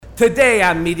Today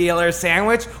on Media Alert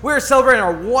Sandwich, we're celebrating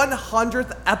our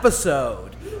 100th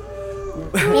episode.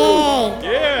 Yay!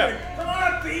 Yeah! Come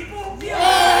on, people!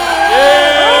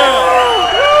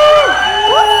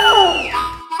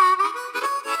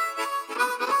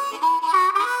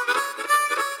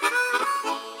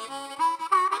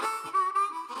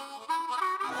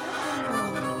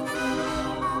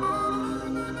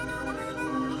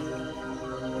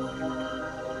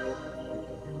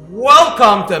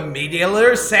 Welcome to Media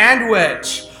Alert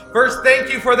Sandwich. First,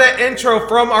 thank you for that intro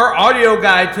from our audio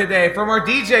guy today, from our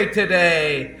DJ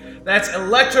today. That's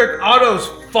Electric Auto's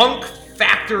Funk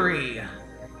Factory.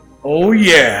 Oh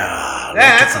yeah!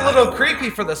 Yeah, that's a little creepy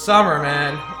for the summer,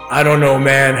 man. I don't know,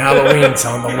 man. Halloween's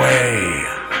on the way.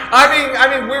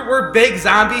 I mean, we're big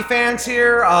zombie fans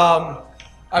here.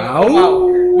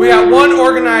 We got one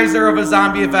organizer of a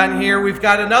zombie event here. We've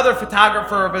got another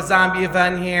photographer of a zombie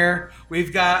event here.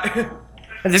 We've got.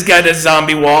 And this guy does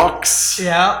zombie walks.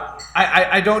 Yeah.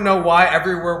 I don't know why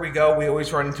everywhere we go we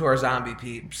always run into our zombie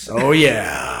peeps. Oh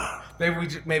yeah.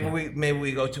 Maybe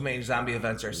we go to many zombie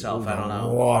events ourselves. I don't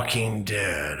know. Walking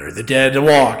Dead or the Dead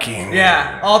Walking.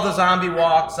 Yeah, all the zombie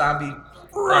walks, zombie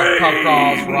pub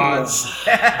calls, runs.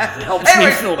 Helps me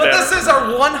feel but better. this is our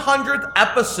 100th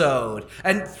episode,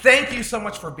 and thank you so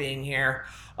much for being here.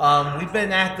 We've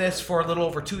been at this for a little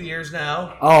over 2 years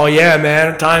now. Oh yeah,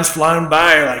 man. Time's flying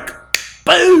by like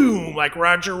boom, like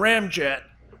Roger Ramjet.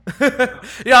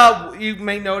 Yeah, you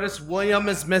may notice William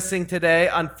is missing today.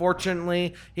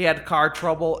 Unfortunately, he had car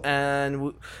trouble,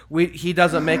 and he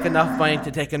doesn't make enough money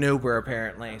to take an Uber,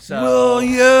 apparently. So,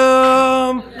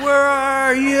 William, where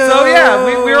are you? so yeah,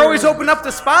 we're always open up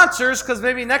to sponsors because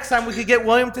maybe next time we could get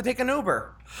William to take an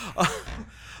Uber.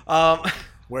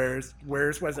 Where is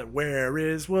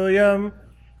William?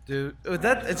 Dude, is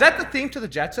that the theme to the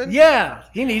Jetsons? Yeah,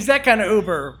 he needs that kind of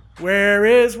Uber. Where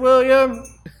is William?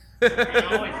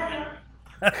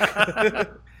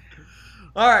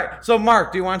 All right, so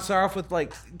Mark, do you want to start off with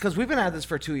because we've been at this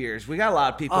for 2 years. We got a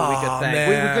lot of people we could thank.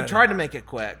 We Man. could try to make it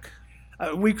quick.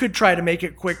 We could try to make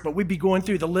it quick, but we'd be going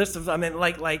through the list of,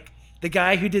 like the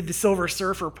guy who did the Silver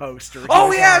Surfer poster.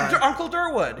 Oh yeah, Uncle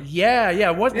Durwood. Yeah.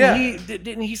 Yeah.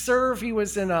 Didn't he serve? He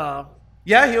was in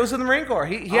Yeah, he was in the Marine Corps.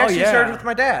 He actually yeah. served with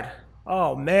my dad.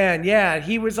 Oh man, yeah,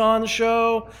 he was on the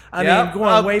show. I Yep. mean,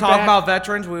 going way Talk back. about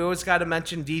veterans. We always got to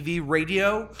mention DV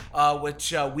Radio,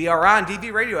 which we are on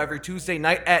DV Radio every Tuesday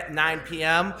night at 9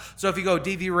 p.m. So if you go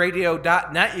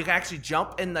dvradio.net, you can actually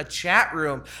jump in the chat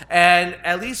room, and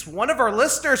at least one of our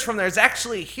listeners from there is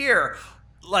actually here.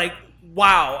 Like,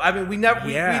 wow! I mean, we knew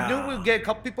we'd get a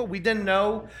couple people we didn't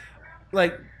know.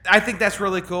 Like, I think that's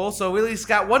really cool. So we at least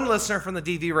got one listener from the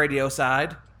DV Radio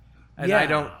side, and Yeah. I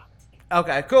don't.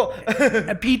 Okay, cool.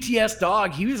 And PTS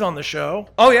Dog, he was on the show.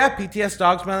 Oh yeah, PTS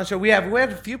Dog's been on the show. We have a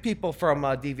few people from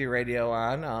DV Radio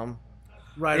on.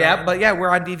 Right. Yeah, on. but yeah, we're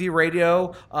on DV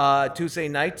Radio Tuesday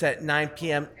nights at 9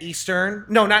 p.m. Eastern.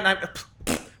 No, not 9.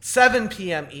 7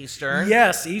 p.m. Eastern.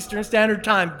 Yes, Eastern Standard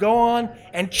Time. Go on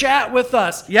and chat with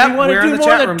us. Yep, we want we're to in do the more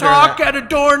chat than room during talk that. at a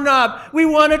doorknob. We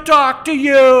want to talk to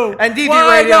you. And DV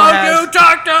Why Radio don't has- you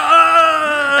talk to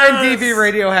us? And DV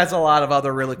Radio has a lot of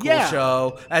other really cool Yeah.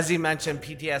 show. As he mentioned,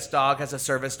 PTS Dog has a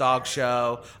service dog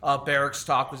show. Barracks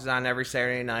Talk, which is on every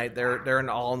Saturday night. They're an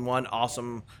all-in-one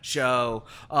awesome show.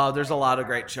 There's a lot of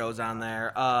great shows on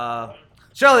there.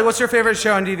 Shelley, what's your favorite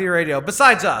show on DV Radio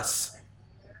besides us?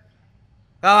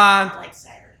 Come on.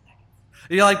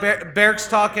 You like Barracks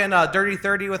Talk and Dirty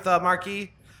 30 with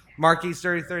Marquis? Marquis'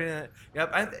 Dirty 30.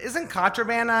 Yep. Isn't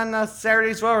Contraband on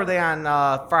Saturdays as well, or are they on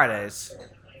Fridays?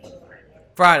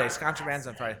 Fridays. Contraband's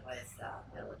on Friday.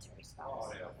 Military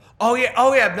spouse. Oh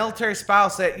yeah, Military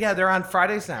Spouse. They're on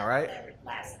Fridays now, right?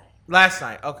 Last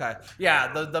night. Okay.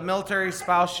 Yeah, the Military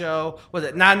Spouse show. Was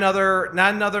it not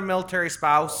another Military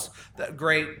Spouse?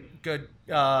 Good.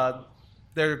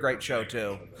 They're a great show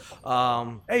too.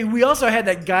 Hey, we also had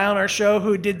that guy on our show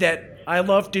who did that I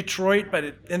Love Detroit, but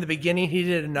in the beginning he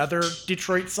did another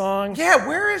Detroit song. Yeah,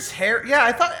 where is Harry? Yeah,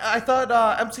 I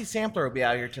thought MC Sampler would be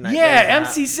out here tonight. Yeah, But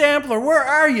MC Sampler, where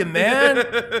are you, man?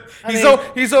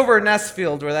 he's over in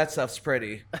Nestfield where that stuff's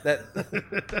pretty. That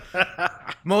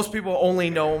most people only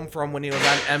know him from when he was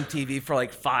on MTV for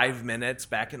like 5 minutes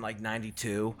back in like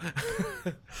 '92.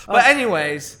 But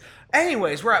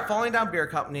Anyways, we're at Falling Down Beer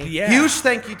Company. Yeah. Huge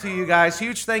thank you to you guys.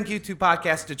 Huge thank you to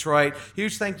Podcast Detroit.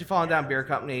 Huge thank you to Falling Down Beer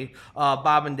Company,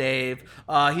 Bob and Dave.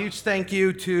 Huge thank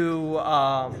you to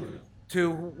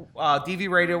to DV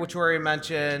Radio, which we already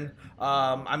mentioned.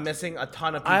 I'm missing a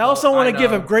ton of people. I also want to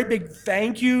give a know. great big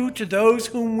thank you to those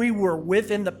whom we were with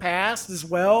in the past as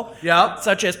well. Yep.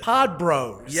 Such as Pod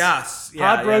Bros. Yes.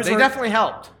 Pod Bros They were- definitely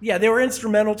helped. Yeah, they were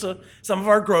instrumental to some of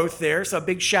our growth there. So a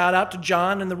big shout out to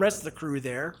John and the rest of the crew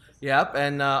there. Yep,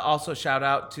 and also shout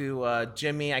out to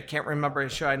Jimmy. I can't remember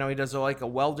his show. I know he does like a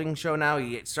welding show now.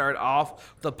 He started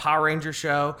off with the Power Ranger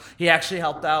show. He actually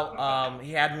helped out.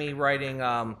 He had me writing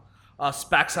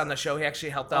specs on the show. He actually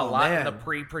helped out a lot in the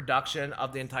pre-production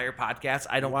of the entire podcast.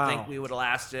 I don't think we would have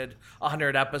lasted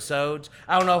 100 episodes.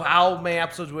 I don't know how many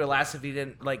episodes we would have lasted if he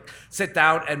didn't like sit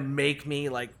down and make me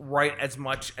like write as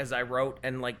much as I wrote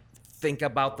and like think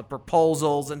about the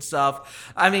proposals and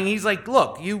stuff. I mean, he's like,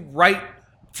 look, you write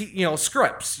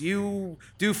scripts, you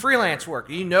do freelance work,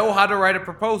 you know how to write a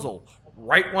proposal,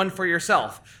 write one for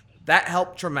yourself. That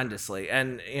helped tremendously.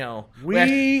 And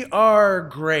We are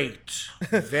great.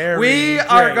 Very we great.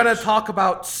 are going to talk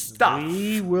about stuff.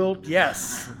 We will,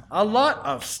 yes, a lot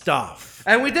of stuff.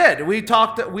 And we did. We've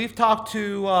talked to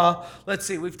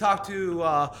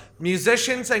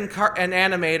musicians and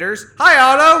animators. Hi,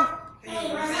 Otto.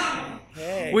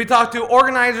 Hey. We talked to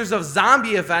organizers of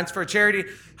zombie events for charity.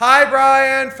 Hi,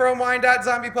 Brian from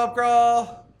Wine.Zombie Pub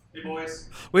Crawl. Hey, boys.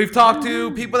 We've talked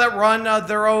to people that run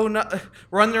their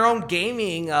own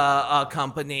gaming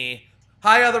company.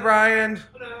 Hi, other Brian.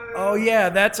 Oh yeah,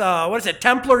 that's what is it?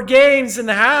 Templar Games in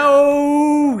the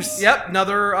house. Yep,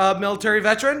 another military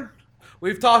veteran.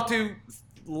 We've talked to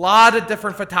a lot of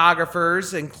different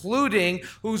photographers, including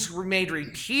who's made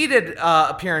repeated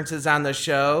appearances on the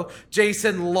show.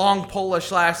 Jason, long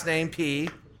Polish last name P.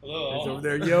 He's over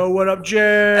there. Yo, what up,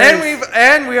 Jay?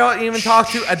 And we all even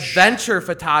talked to adventure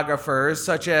photographers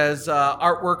such as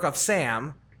artwork of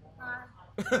Sam.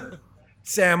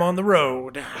 Sam on the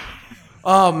road.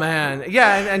 Oh man,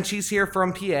 yeah, and she's here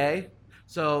from PA,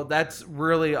 so that's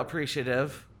really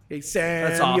appreciative. Hey Sam.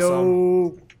 That's awesome.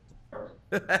 Yo.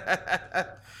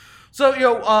 So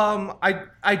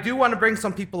I do want to bring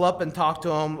some people up and talk to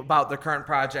them about their current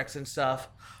projects and stuff.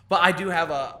 But I do have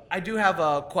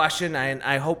a question, and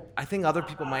I think other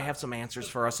people might have some answers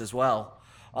for us as well.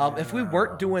 If we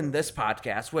weren't doing this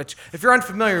podcast, which if you're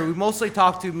unfamiliar, we mostly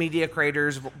talk to media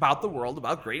creators about the world,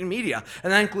 about creating media,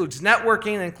 and that includes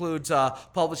networking, includes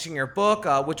publishing your book,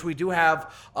 which we do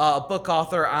have a book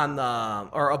author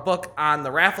a book on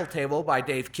the raffle table by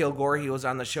Dave Kilgore. He was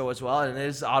on the show as well, and it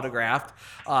is autographed.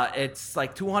 It's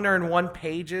like 201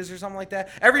 pages or something like that.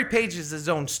 Every page is his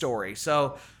own story,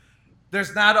 so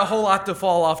there's not a whole lot to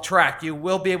fall off track. You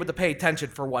will be able to pay attention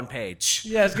for one page.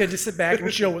 Yeah, it's good to sit back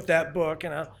and chill with that book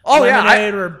and a yeah,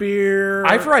 lemonade or a beer.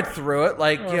 I've read through it,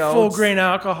 like full grain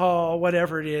alcohol,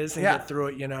 whatever it is, and Yeah. get through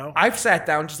it. I've sat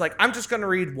down just like I'm just gonna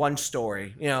read one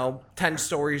story. 10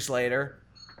 stories later,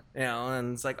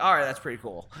 and it's like, all right, that's pretty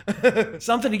cool.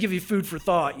 Something to give you food for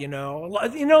thought.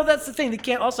 That's the thing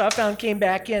that I found came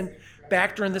back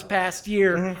during this past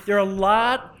year. Mm-hmm. There are a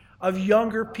lot of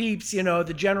younger peeps,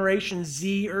 the Generation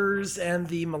Zers and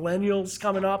the millennials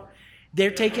coming up.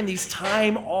 They're taking these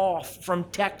time off from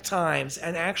tech times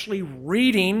and actually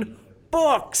reading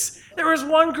books. There was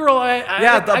one girl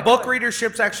the book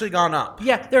readership's actually gone up.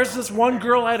 Yeah, there's this one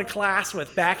girl I had a class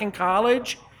with back in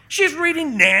college. She's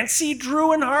reading Nancy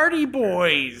Drew and Hardy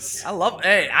Boys.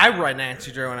 I read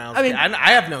Nancy Drew when I was a kid.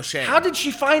 I have no shame. How did she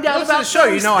find out Listen to about the show,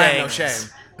 those I have no things?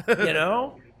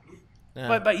 shame.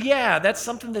 Yeah. But yeah, that's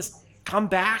something that's come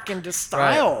back into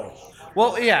style.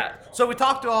 Well, yeah. So we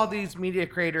talked to all these media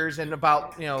creators and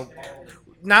about,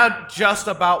 not just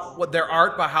about what their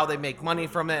art, but how they make money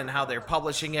from it and how they're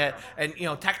publishing it and,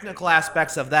 technical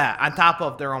aspects of that on top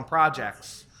of their own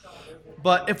projects.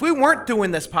 But if we weren't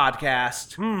doing this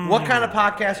podcast, what kind of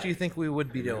podcast do you think we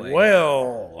would be doing?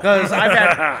 Well, Because I've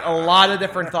had a lot of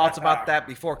different thoughts about that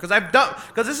before. Because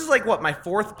this is like, my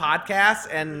fourth podcast,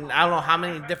 and I don't know how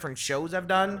many different shows I've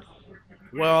done.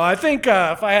 well, I think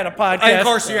if I had a podcast, And of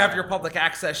course, you have your public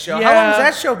access show. Yeah. How long has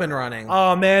that show been running?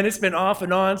 Oh man, it's been off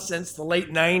and on since the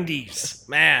late '90s.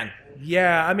 Man.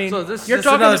 Yeah, I mean, So this you're is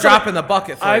talking another to some- drop in the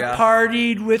bucket for I you.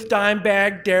 partied with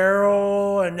Dimebag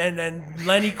Darrell and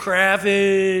Lenny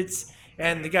Kravitz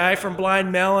and the guy from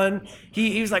Blind Melon.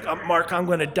 He was like, Mark, I'm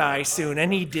going to die soon.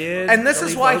 And he did. And this The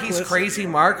is lead why vocalist. he's crazy,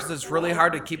 Mark, because it's really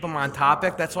hard to keep him on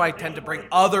topic. That's why I tend to bring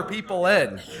other people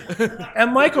in.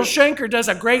 And Michael Schenker does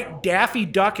a great Daffy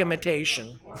Duck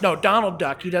imitation. No, Donald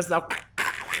Duck. He does the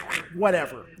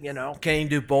whatever, Can you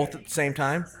do both at the same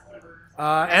time?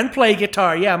 And play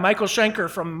guitar. Yeah, Michael Schenker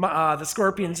from the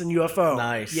Scorpions and UFO.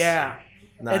 Nice. Yeah.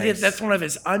 Nice. That's one of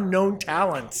his unknown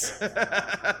talents.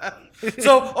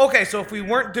 So if we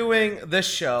weren't doing this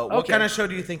show, what Okay. kind of show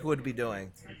do you think we would be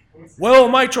doing? Well,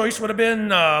 my choice would have been,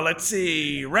 let's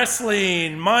see,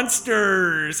 wrestling,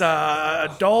 monsters,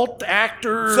 adult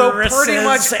actors. So pretty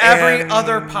much every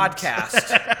other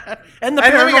podcast. And the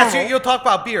And let me guess, paranormal. you'll talk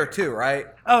about beer too, right?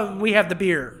 Oh, we have the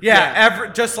beer.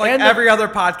 Just like And the- every other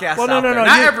podcast Well, out no. there.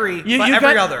 Not you- every, you but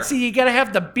every got, other. See, you got to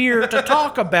have the beer to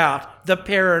talk about the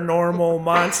paranormal,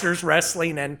 monsters,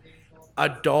 wrestling, and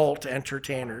adult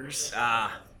entertainers.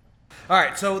 All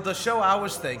right, so the show I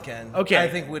was thinking, Okay. I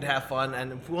think we'd have fun,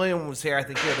 and if William was here, I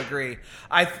think he would agree.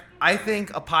 I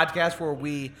think a podcast where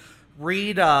we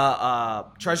read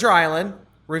Treasure Island,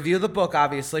 review the book,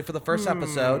 obviously, for the first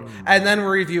episode, and then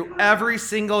review every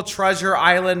single Treasure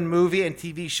Island movie and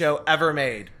TV show ever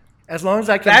made. As long as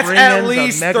I can That's bring at in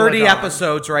least the 30 Megalodon.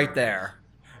 episodes right there.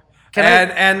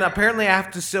 Can And apparently I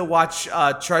have to still watch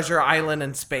Treasure Island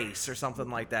in space or something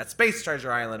like that. Space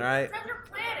Treasure Island, right?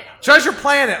 Treasure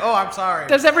Planet. Oh, I'm sorry.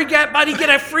 Does everybody get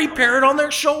a free parrot on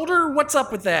their shoulder? What's up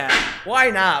with that? Why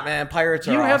not, man? Pirates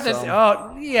are You have awesome. this.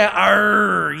 Oh,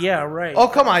 yeah. Yeah, right. Oh,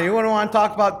 come on. You want to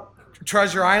talk about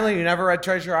Treasure Island? You never read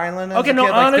Treasure Island? As Okay, a no,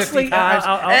 kid, like honestly, 50 times?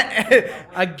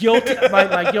 a guilty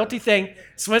my guilty thing.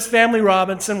 Swiss Family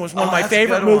Robinson was one of my that's a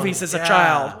favorite good one. movies as a Yeah.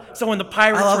 child. So when the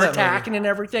pirates I love were that movie. attacking and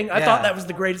everything, I Yeah. thought that was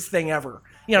the greatest thing ever.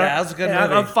 You know, Yeah, that was a good and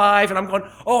movie. I'm 5 and I'm going,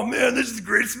 oh man, this is the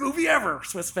greatest movie ever.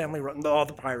 Swiss Family, all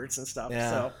the pirates and stuff. Yeah.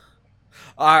 So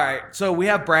All right. So we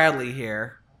have Bradley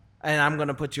here, and I'm going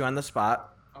to put you on the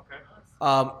spot.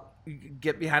 Okay.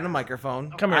 Get behind the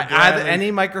microphone. Come here, Add Bradley.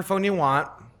 any microphone you want.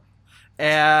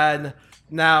 And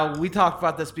now we talked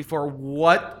about this before.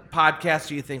 What podcast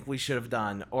do you think we should have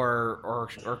done or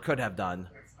could have done?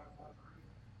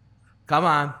 Come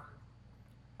on.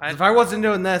 If I wasn't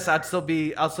doing this, I'll still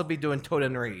be doing Toad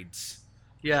and Reads.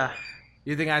 Yeah,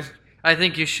 You think I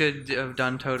think you should have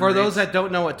done Toad. for and those Reads. that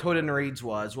don't know what Toad and Reads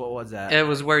was, what was that? It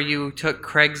was where you took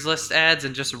Craigslist ads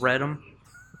and just read them.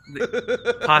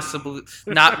 Possibly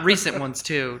not recent ones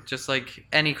too, just like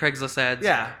any Craigslist ads.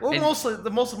 Yeah, well, And- most of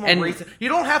them and- recent. You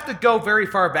don't have to go very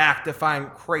far back to find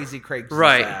crazy Craigslist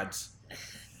Right. ads.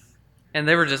 and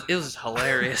they were it was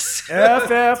hilarious.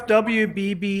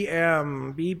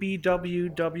 FFWBBM,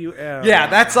 BBWWM. Yeah,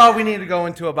 that's all we need to go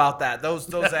into about that. Those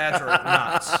ads are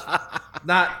nuts.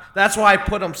 That's why I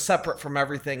put them separate from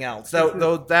everything else.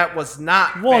 Though that was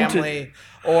not Wanted. family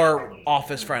or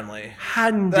office friendly.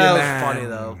 Handyman. That was funny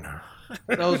though.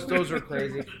 Those were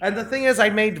crazy. And the thing is, I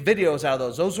made videos out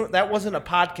of those. That wasn't a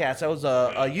podcast. That was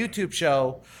a YouTube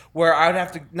show where I would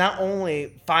have to not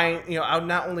only find, I would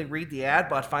not only read the ad,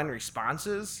 but I'd find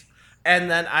responses, and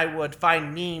then I would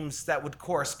find memes that would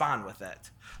correspond with it.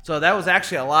 So that was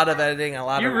actually a lot of editing, a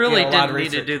lot You of really a lot of didn't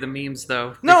need to research. do the memes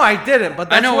though. No, I didn't.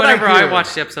 But that's I know what whenever I I do.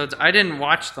 watched the episodes, I didn't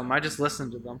watch them. I just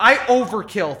listened to them. I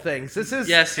overkill things. This is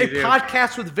Yes, a you do.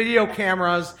 podcast with video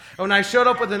cameras. And when I showed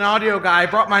up with an audio guy, I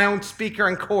brought my own speaker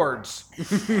and cords.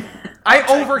 I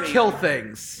overkill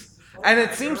things. And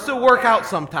it seems to work out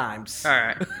sometimes. All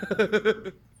right.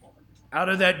 Out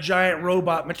of that giant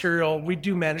robot material, we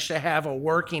do manage to have a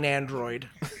working Android.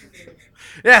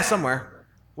 Yeah, somewhere.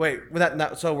 Wait,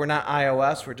 so we're not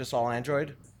iOS, we're just all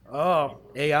Android? Oh,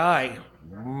 AI. All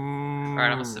right,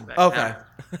 I'm gonna sit back. Okay.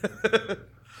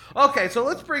 Okay, so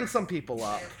let's bring some people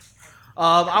up.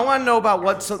 I want to know about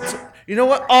you know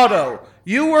what, Otto,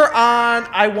 you were on,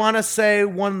 I want to say,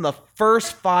 one of the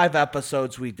first 5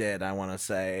 episodes we did, I want to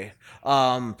say.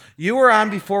 You were on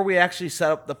before we actually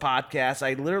set up the podcast.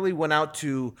 I literally went out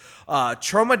to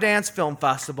Trauma Dance Film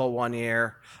Festival one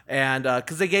year, and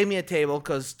because they gave me a table,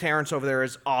 because Terrence over there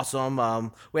is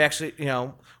awesome. We actually,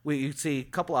 we see a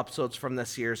couple episodes from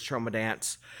this year's Trauma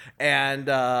Dance, and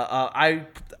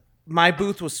my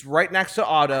booth was right next to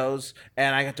Otto's,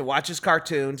 and I got to watch his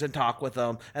cartoons and talk with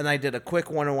him, and I did a quick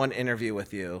one-on-one interview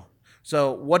with you.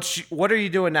 So what are you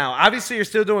doing now? Obviously, you're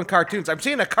still doing cartoons. I'm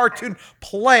seeing a cartoon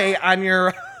play on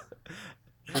your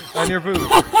on your booth.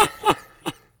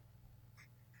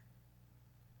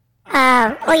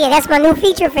 Oh yeah, that's my new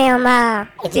feature film.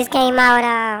 It just came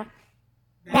out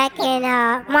back in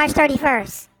March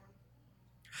 31st.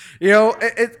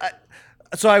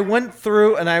 So I went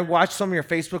through and I watched some of your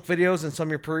Facebook videos and some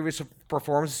of your previous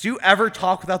performances. Do you ever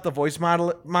talk without the voice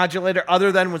modulator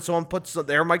other than when someone puts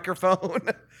their microphone?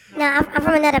 No, I'm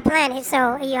from another planet,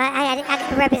 so I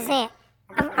can represent.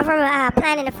 I'm from a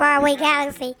planet in a faraway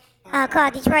galaxy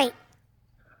called Detroit.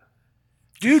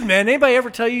 Dude, man, anybody ever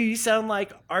tell you sound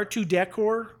like R2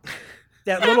 Decor?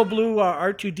 That little blue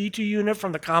R2D2 unit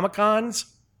from the Comic-Cons?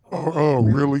 Oh,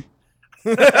 really?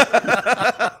 No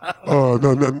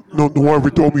one ever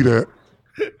told me that.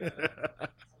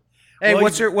 Hey, Well,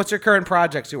 what's your current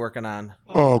projects you're working on?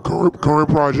 Current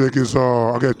project is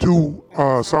I got 2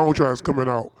 soundtracks coming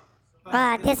out.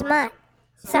 this month.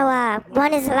 So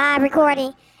one is a live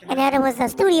recording, and the other was a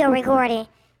studio recording.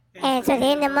 And so at the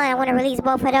end of the month, I want to release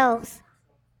both of those.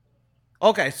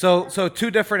 Okay, so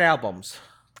 2 different albums.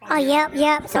 Oh,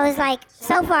 yep. So it's like,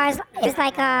 so far, it's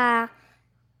like, I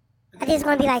think it's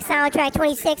going to be like soundtrack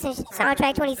 26 and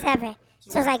soundtrack 27.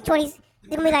 So it's like 20, it's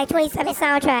going to be like 27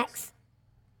 soundtracks.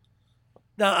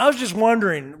 Now, I was just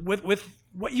wondering, with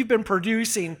what you've been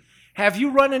producing, have you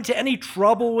run into any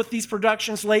trouble with these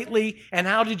productions lately, and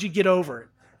how did you get over it?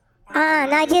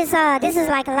 No, just, this is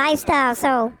like a lifestyle,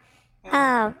 so,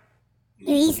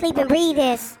 you eat, sleep, and breathe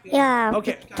this,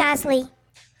 Okay. constantly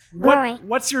growing.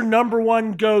 What's your number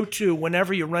one go-to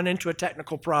whenever you run into a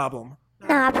technical problem?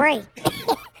 No, I pray.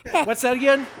 What's that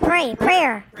again? Prayer.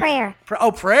 Prayer.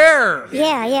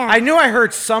 Yeah. I knew I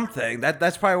heard something.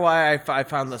 That's probably why I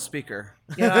found the speaker.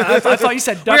 Yeah, I thought you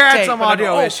said duct We had tape, some but I go,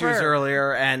 audio oh, issues prayer.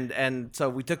 earlier, and so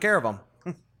we took care of them.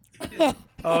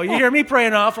 Oh, you hear me praying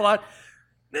an awful lot.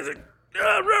 There's a,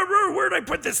 where'd I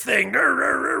put this thing?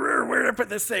 Where'd I put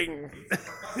this thing?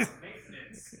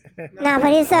 No,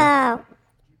 but it's a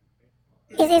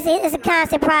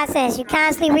constant process. You're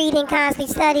constantly reading,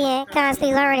 constantly studying,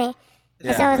 constantly learning.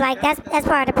 Yeah. So it's like that's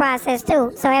part of the process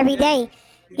too. So every day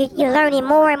you're learning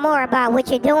more and more about what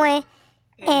you're doing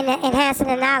and enhancing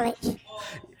the knowledge.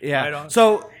 Yeah. Right on.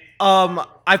 So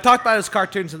I've talked about his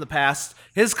cartoons in the past.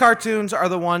 His cartoons are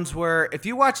the ones where if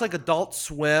you watch like Adult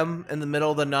Swim in the middle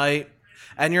of the night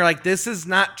and you're like, this is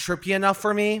not trippy enough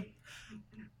for me,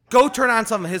 go turn on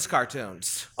some of his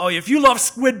cartoons. Oh, if you love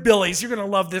Squidbillies, you're going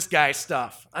to love this guy's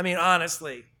stuff. I mean,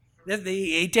 honestly.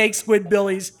 He takes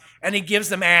Squidbillies and he gives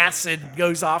them acid,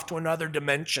 goes off to another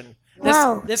dimension.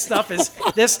 Whoa. This stuff is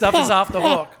off the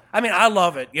hook. I mean, I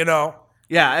love it, you know.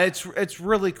 Yeah, it's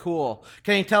really cool.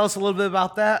 Can you tell us a little bit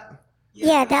about that?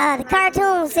 Yeah, the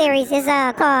cartoon series is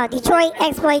called Detroit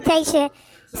Exploitation.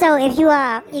 So if you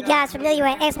guys familiar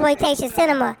with exploitation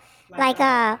cinema, like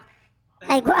Texas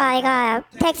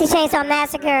Chainsaw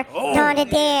Massacre, Dawn of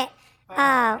the Dead,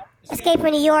 Escape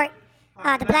from New York,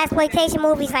 the blaxploitation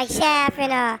movies like Shaft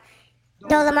and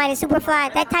Dolomite and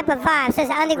Superfly, that type of vibe. So it's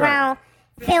an underground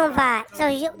film vibe. So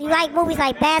you like movies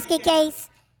like Basket Case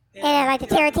and like the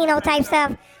Tarantino type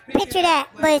stuff. Picture that,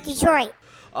 but it's Detroit.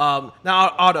 Now,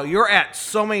 Otto, you're at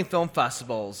so many film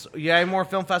festivals. You have more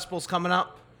film festivals coming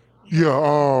up?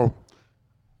 Yeah,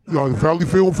 the Valley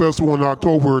Film Festival in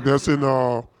October. That's in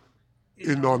North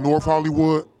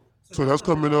Hollywood. So that's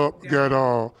coming up.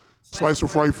 Got Slice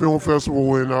of Fright Film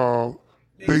Festival in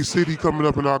Bay City coming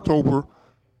up in October.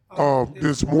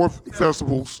 There's more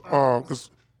festivals because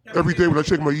every day when I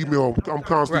check my email, I'm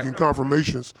constantly getting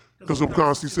confirmations because I'm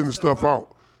constantly sending stuff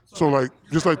out. So like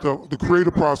just like the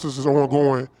creative process is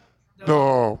ongoing,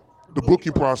 the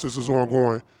booking process is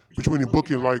ongoing between the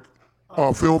booking like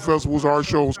film festivals, art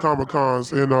shows, Comic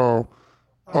Cons, and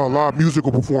live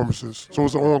musical performances. So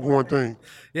it's an ongoing thing.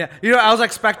 Yeah, I was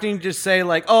expecting to say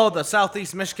like, oh, the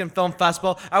Southeast Michigan Film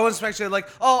Festival. I was expecting like,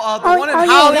 the one in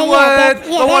Hollywood,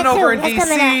 the one over in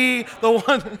DC, the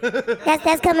one.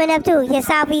 That's coming up too. Your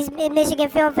Southeast Michigan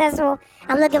Film Festival.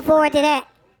 I'm looking forward to that.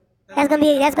 That's gonna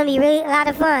be really a lot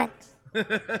of fun.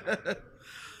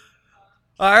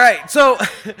 All right, so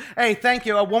hey, thank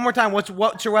you. One more time, what's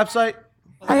your website?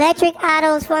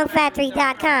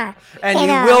 ElectricAutosFunFactory.com. And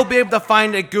you will be able to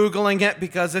find it Googling it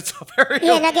because it's very.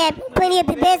 Yeah, and I got plenty of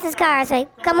business cards. So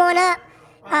come on up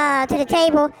to the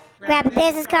table, grab a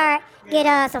business card,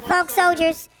 get some Funk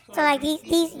Soldiers. So like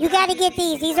these you got to get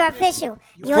these. These are official.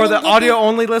 For the audio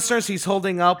only listeners, he's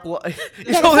holding up.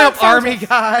 He's holding up Army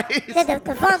guys.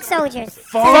 The Funk Soldiers.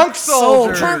 Funk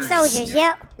Soldiers. Funk Soldiers.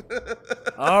 Yep.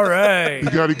 All right. You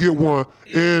got to get one,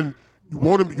 and you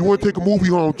want to take a movie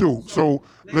home too. So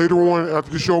later on,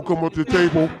 after the show, come up to the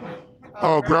table,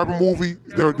 grab a movie.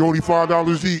 They're only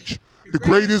 $5 each. The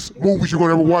greatest movies you're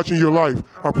gonna ever watch in your life.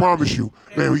 I promise you.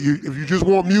 Man, if you just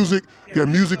want music, get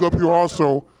music up here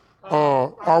also.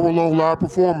 Hour-long live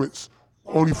performance,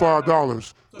 only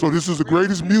 $5. So this is the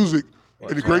greatest music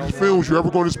and the greatest films you're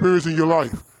ever going to experience in your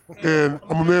life. And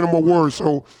I'm a man of my word,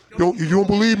 so if you don't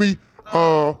believe me,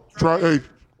 try.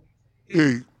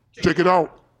 Hey, check it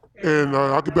out, and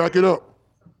I can back it up.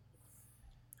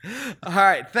 All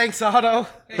right, thanks, Otto.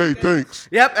 Hey, thanks.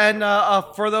 Yep, and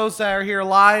for those that are here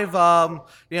live,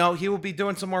 he will be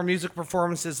doing some more music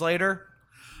performances later.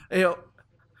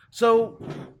 So,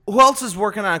 who else is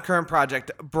working on a current project?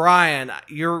 Brian,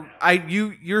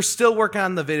 you're still working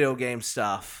on the video game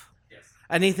stuff. Yes.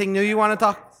 Anything new you want to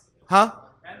talk? Huh?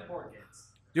 And the board games.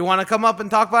 Do you want to come up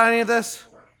and talk about any of this?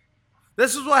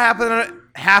 This is what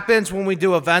happens when we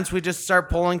do events. We just start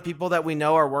pulling people that we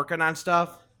know are working on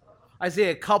stuff. I see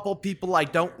a couple people I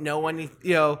don't know any,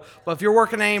 but if you're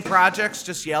working on any projects,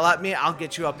 just yell at me. I'll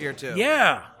get you up here too.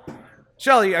 Yeah.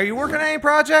 Shelly, are you working on any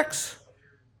projects?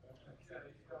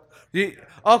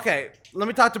 Okay, let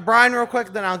me talk to Brian real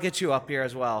quick, then I'll get you up here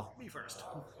as well. Me first.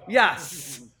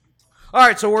 Yes. All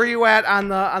right, so where are you at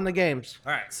on the games?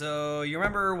 All right, so you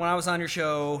remember when I was on your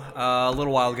show a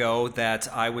little while ago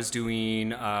that I was doing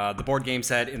the board game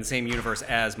set in the same universe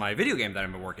as my video game that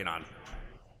I've been working on.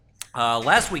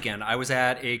 Last weekend, I was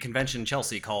at a convention in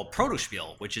Chelsea called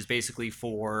Protospiel, which is basically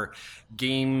for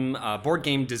board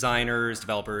game designers,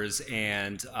 developers,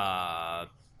 and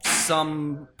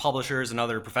some publishers and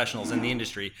other professionals in the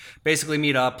industry. Basically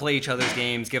meet up, play each other's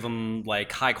games, give them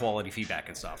like high quality feedback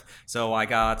and stuff. So I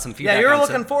got some feedback. Yeah, you're on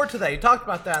looking forward to that. You talked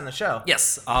about that on the show.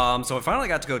 Yes. So I finally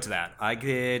got to go to that. I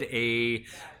did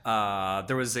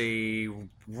there was a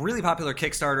really popular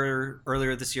Kickstarter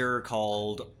earlier this year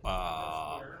called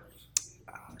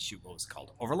what was it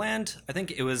called? Overland? I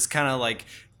think it was kind of like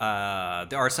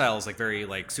the art style is like very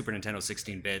like Super Nintendo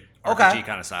 16-bit RPG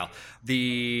kind of style.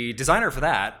 The designer for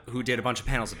that, who did a bunch of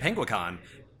panels at Penguicon,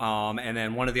 and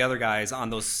then one of the other guys on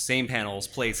those same panels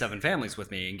played Seven Families with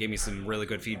me and gave me some really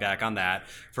good feedback on that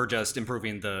for just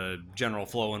improving the general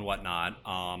flow and whatnot.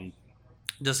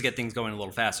 Just to get things going a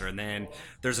little faster. And then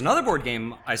there's another board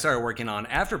game I started working on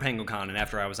after Penguicon and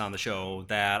after I was on the show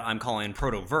that I'm calling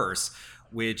Protoverse,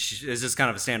 which is just kind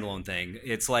of a standalone thing.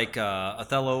 It's like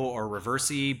Othello or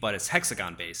Reversi, but it's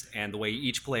hexagon based, and the way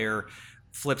each player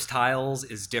flips tiles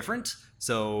is different,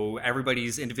 so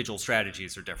everybody's individual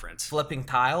strategies are different. Flipping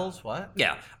tiles? What?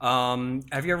 Yeah.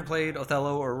 Have you ever played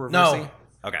Othello or Reversi? No.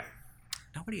 Okay.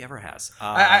 Nobody ever has.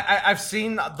 I've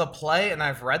seen the play and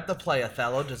I've read the play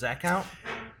Othello. Does that count?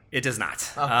 It does not.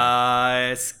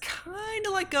 Okay. It's kind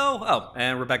of like Go. Oh,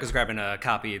 and Rebecca's grabbing a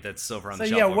copy that's over on the So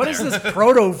shelf. yeah, over what there. is this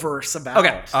Protoverse about?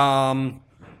 Okay.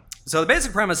 So the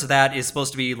basic premise of that is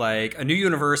supposed to be like a new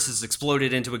universe has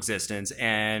exploded into existence,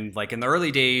 and like in the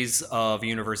early days of a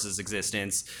universe's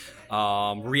existence,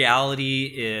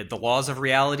 reality, the laws of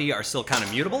reality are still kind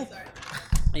of mutable.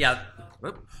 Yeah.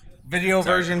 Whoop. Video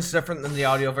version's different than the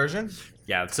audio version?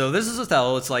 Yeah, so this is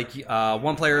Othello. It's like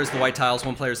one player is the white tiles,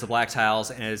 one player is the black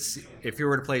tiles, and if you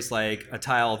were to place like a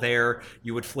tile there,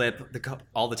 you would flip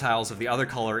all the tiles of the other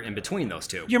color in between those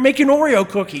two. You're making Oreo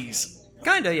cookies.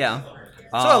 Kinda, yeah.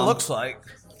 So it looks like.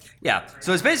 Yeah,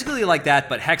 so it's basically like that,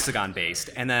 but hexagon based,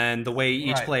 and then the way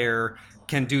each Right. player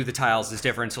can do the tiles is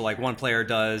different. So like one player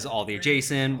does all the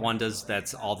adjacent, one does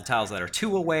that's all the tiles that are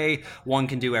two away, one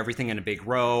can do everything in a big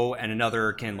row, and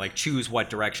another can like choose what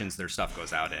directions their stuff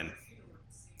goes out in.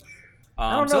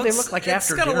 I don't know, they look like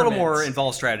after It's got a dinner little more mints.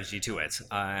 involved strategy to it.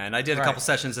 And I did a Right. couple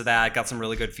sessions of that, got some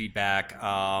really good feedback.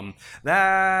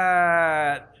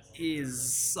 That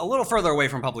is a little further away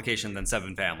from publication than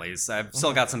Seven Families. I've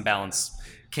still got some balance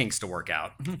kinks to work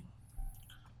out.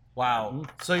 Wow.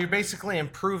 So you're basically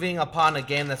improving upon a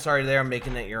game that's already there and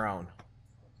making it your own.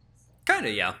 Kind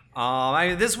of, yeah.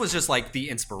 This was just like the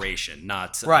inspiration,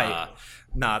 not Right.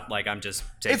 not like I'm just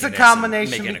taking It's a this and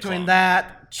combination making a between clone.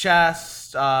 that,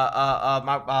 chess,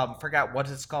 forgot what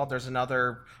it's called. There's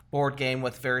another board game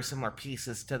with very similar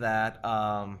pieces to that.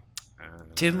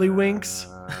 Tiddlywinks?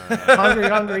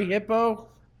 Hungry Hippo?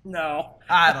 No.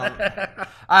 I don't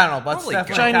know, but it's Probably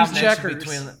definitely Chinese a combination checkers.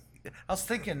 between. I was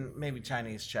thinking maybe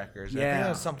Chinese checkers. I think Yeah. it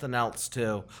was something else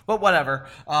too, but whatever.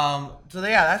 So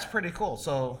yeah, that's pretty cool.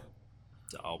 So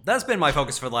That's been my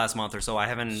focus for the last month or so. I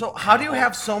haven't. So how do you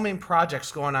have so many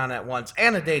projects going on at once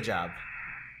and a day job?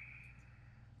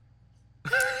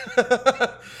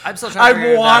 I'm still trying to I'm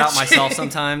figure that out watching. myself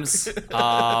sometimes.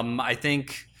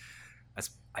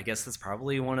 I guess that's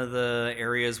probably one of the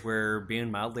areas where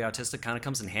being mildly autistic kind of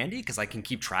comes in handy because I can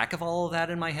keep track of all of that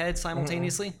in my head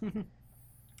simultaneously.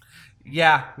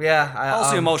 Yeah.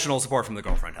 Also, emotional support from the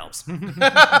girlfriend helps.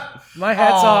 My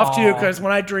hat's off to you because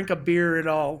when I drink a beer, it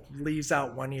all leaves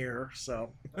out one ear.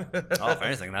 So Oh, if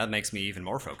anything, that makes me even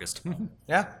more focused.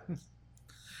 Yeah.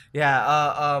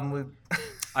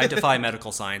 I defy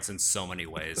medical science in so many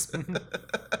ways.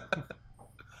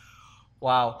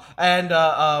 Wow.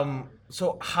 And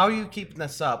so how are you keeping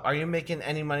this up? Are you making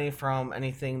any money from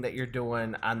anything that you're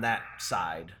doing on that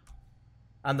side?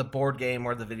 On the board game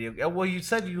or the video game? Well, you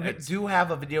said you do have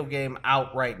a video game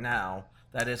out right now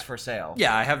that is for sale.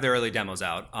 Yeah, I have the early demos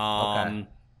out. Okay.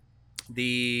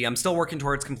 I'm still working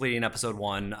towards completing episode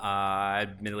 1. I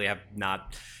admittedly have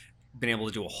not been able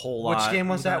to do a whole lot. Which game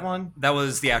was that one? That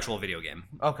was the actual video game.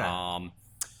 Okay.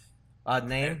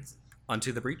 Name?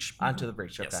 Unto the Breach. Onto the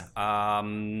Breach. Okay. Yes.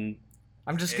 I'm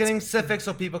just getting specific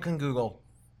so people can Google.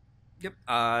 Yep.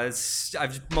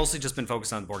 I've mostly just been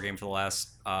focused on the board game for the last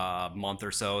month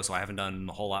or so I haven't done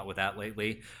a whole lot with that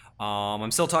lately. I'm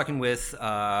still talking with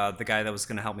the guy that was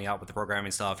going to help me out with the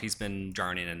programming stuff. He's been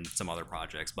journeying in some other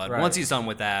projects, but once he's done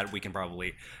with that, we can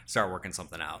probably start working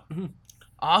something out.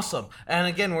 Awesome. And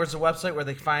again, where's the website where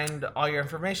they find all your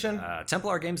information?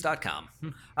 TemplarGames.com.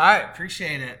 All right,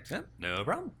 appreciate it. Yeah, no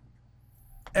problem.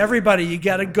 Everybody, you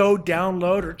got to go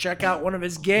download or check out one of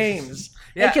his games.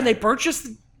 Yeah. Hey, can they purchase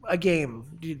a game?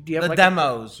 Do you have The like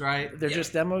demos, right? They're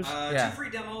just demos? Yeah. 2 free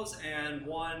demos and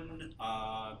one.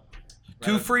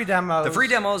 2 free demos. The free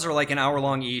demos are like an hour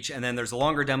long each, and then there's a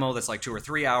longer demo that's like 2 or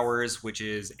 3 hours, which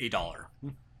is $1.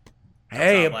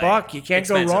 Hey, Not, a buck. You can't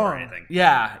go expensive or wrong. anything.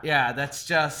 Yeah, that's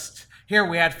just here.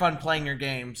 We had fun playing your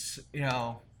games,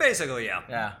 Basically, yeah.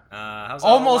 Yeah, How's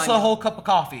almost that a line? whole cup of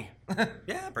coffee.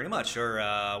 Yeah, pretty much. Or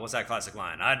what's that classic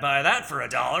line? I'd buy that for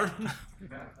 $1.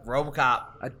 RoboCop.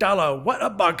 $1. What a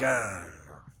buck.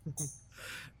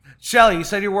 Shelly, you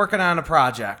said you're working on a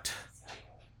project.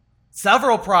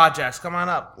 Several projects. Come on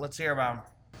up. Let's hear about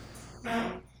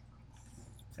them.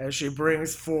 As she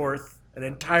brings forth an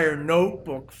entire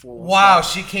notebook full. of Wow,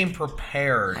 stuff. she came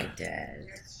prepared. I did.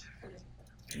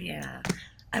 Yeah.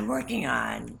 I'm working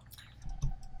on,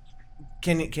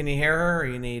 Can you hear her, or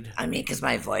you need? because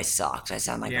my voice sucks. I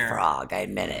sound like Yeah. a frog. I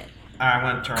admit it. I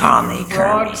want to turn. Call me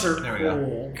Frogs Kermie. are There we go.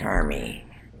 cool. Kermie.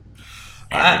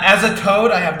 As a toad,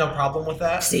 I have no problem with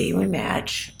that. See, we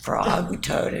match. Frog,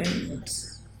 totems.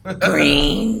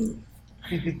 Green.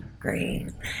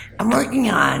 Green. I'm working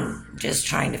on just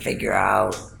trying to figure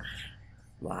out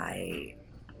why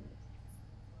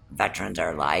veterans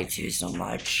are lied to so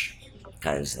much,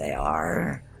 because they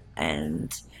are.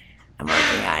 And I'm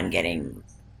working on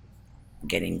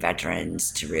getting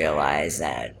veterans to realize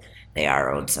that they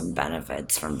are owed some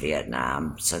benefits from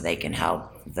Vietnam so they can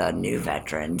help the new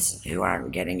veterans who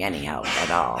aren't getting any help at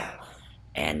all.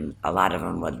 And a lot of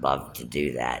them would love to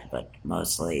do that, but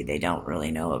mostly they don't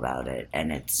really know about it.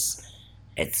 And it's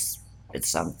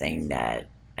something that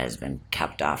has been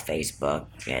kept off Facebook,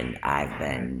 and I've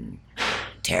been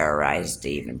terrorized to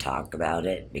even talk about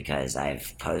it because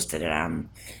I've posted it on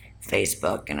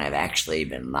Facebook, and I've actually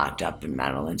been locked up in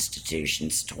mental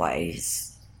institutions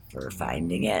twice for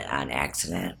finding it on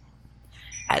accident.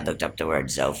 I looked up the word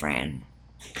Zofran.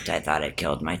 I thought it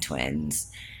killed my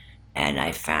twins. And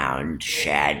I found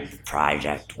Shad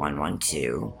Project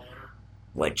 112,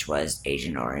 which was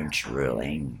Agent Orange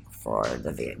ruling for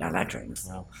the Vietnam veterans.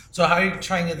 So how are you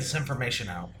trying to get this information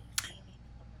out?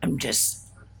 I'm just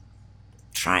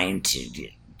trying to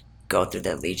go through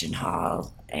the Legion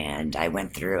Hall, and I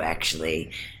went through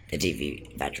actually the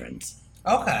DV veterans.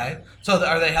 Okay. So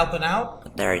are they helping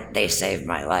out? They saved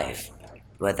my life.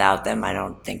 Without them, I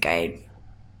don't think I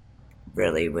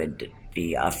really would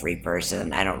be a free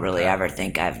person. I don't really ever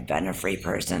think I've been a free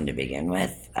person to begin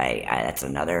with. I that's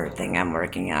another thing I'm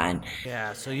working on.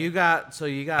 Yeah. So you got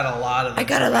a lot of. I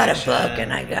got a lot of information. book,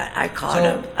 and I caught So,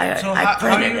 them. I how are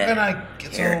printed you it. gonna?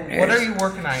 So what are you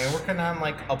working on? You're working on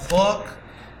like a book.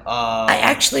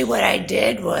 What I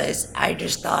did was I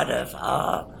just thought of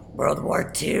World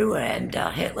War II and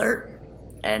Hitler,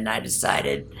 and I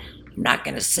decided I'm not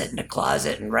going to sit in a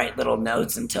closet and write little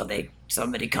notes until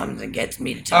somebody comes and gets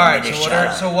me to tell All right. me to So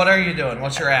shut up. what are you doing?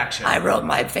 What's your action? I wrote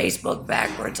my Facebook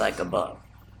backwards like a book.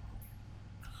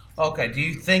 Okay. Do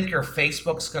you think your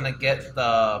Facebook's gonna get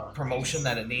the promotion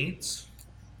that it needs?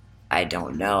 I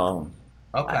don't know.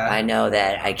 Okay. I know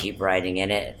that I keep writing in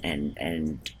it,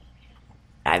 and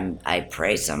I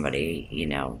pray somebody,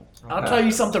 I'll tell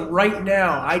you something right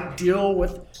now. I deal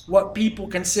with what people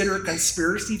consider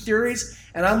conspiracy theories,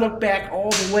 and I look back all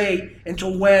the way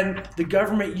until when the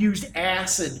government used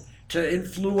acid to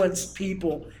influence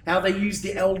people, how they used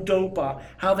the L-Dopa,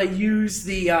 how they used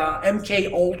the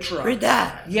MK Ultra. Read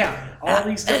that. Yeah, all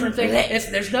these different and things.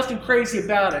 There's nothing crazy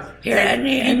about it. Here,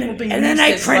 People being and then used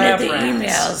I as printed the lab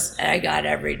rats. emails that I got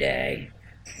every day.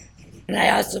 And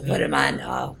I also put them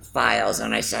on files,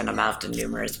 and I send them out to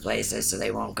numerous places so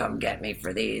they won't come get me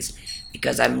for these,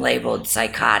 because I'm labeled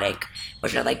psychotic,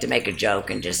 which I like to make a joke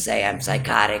and just say I'm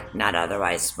psychotic, not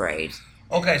otherwise sprayed.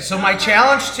 Okay, so my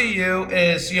challenge to you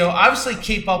is, obviously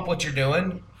keep up what you're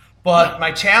doing, but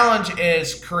my challenge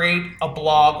is create a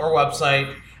blog or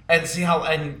website and see how,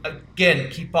 and again,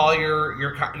 keep all your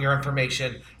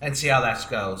information and see how that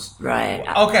goes. Right.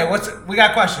 Okay, we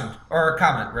got a question or a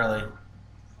comment, really.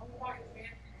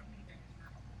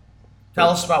 Tell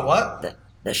us about what?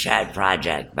 The Shad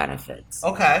Project benefits.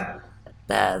 Okay.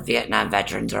 The Vietnam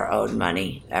veterans are owed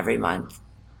money every month.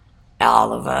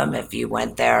 All of them. If you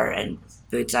went there and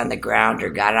boots on the ground or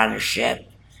got on a ship,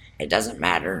 it doesn't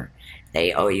matter.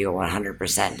 they owe you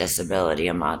 100% disability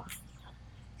a month.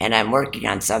 And I'm working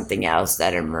on something else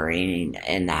that a Marine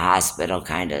in the hospital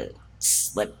kind of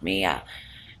slipped me up.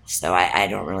 So I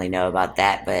don't really know about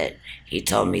that, but he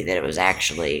told me that it was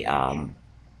actually,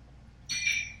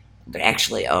 they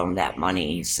actually owned that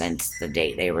money since the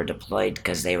date they were deployed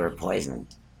because they were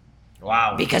poisoned.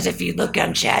 Wow. Because if you look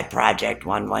on Chad Project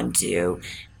 112,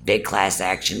 big class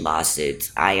action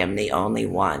lawsuits, I am the only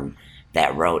one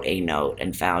that wrote a note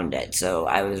and found it. So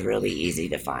I was really easy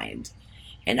to find.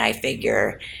 And I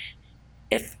figure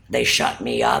if they shut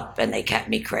me up and they kept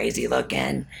me crazy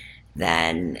looking,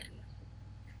 then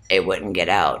it wouldn't get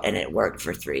out. And it worked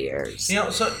for 3 years. You know,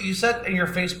 so you said in your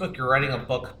Facebook you're writing a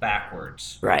book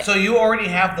backwards. Right. So you already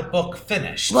have the book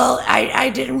finished. Well, I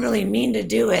didn't really mean to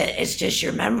do it. It's just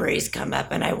your memories come up.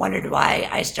 And I wondered why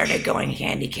I started going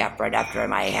handicapped right after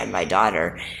I had my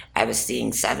daughter. I was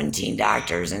seeing 17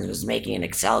 doctors and was making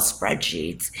Excel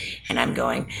spreadsheets. And I'm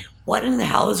going, what in the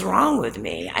hell is wrong with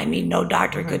me? I mean, no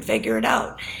doctor could figure it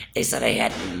out. They said I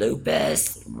had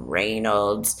lupus,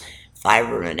 Raynaud's,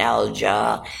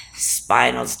 fibromyalgia,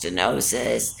 spinal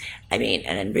stenosis. I mean,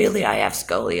 and then really I have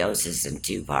scoliosis in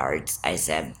 2 parts. I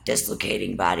have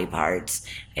dislocating body parts.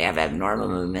 I have abnormal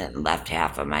movement in left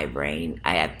half of my brain.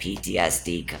 I have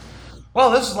PTSD.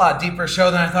 Well, this is a lot deeper show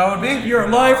than I thought it would be. You're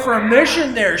live for a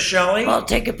mission there, Shelley. Well,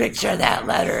 take a picture of that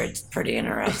letter. It's pretty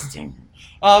interesting.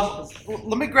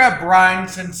 Let me grab Brian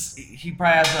since he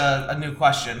probably has a new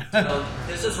question.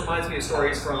 This just reminds me of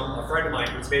stories from a friend of mine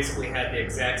who's basically had the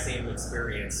exact same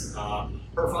experience.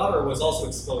 Her father was also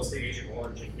exposed to Agent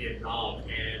Orange in Vietnam,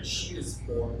 and she was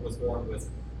born with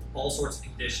all sorts of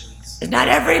conditions. Not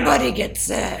everybody gets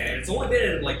sick. And it's only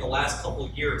been in like the last couple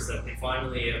of years that they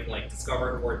finally have like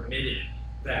discovered or admitted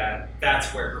that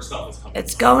that's where her stuff is coming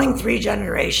It's from. going 3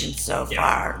 generations so Yeah.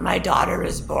 far. My daughter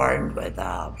was born with,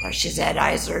 she's had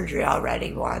eye surgery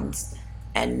already once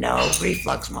and no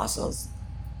reflux muscles.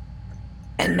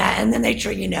 And then they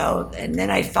try, and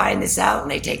then I find this out and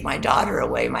they take my daughter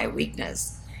away, my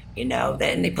weakness,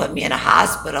 then they put me in a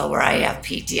hospital where I have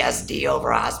PTSD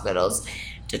over hospitals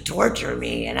to torture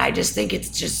me. And I just think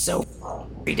it's just so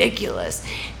ridiculous.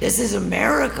 This is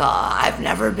America. I've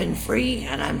never been free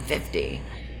and I'm 50.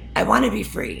 I want to be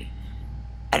free.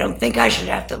 I don't think I should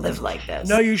have to live like this.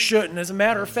 No, you shouldn't. As a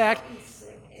matter of fact,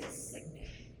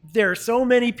 there are so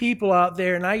many people out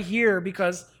there, and I hear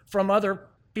because from other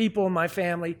people in my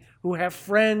family who have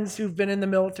friends who've been in the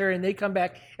military and they come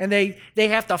back and they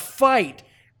have to fight,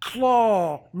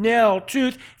 claw, nail,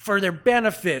 tooth for their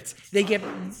benefits. They get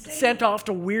sent off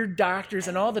to weird doctors,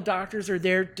 and all the doctors are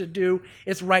there to do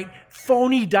is write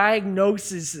phony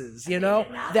diagnoses,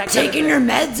 that Taking your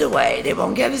meds away. They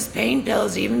won't give us pain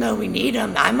pills even though we need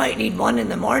them. I might need one in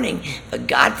the morning, but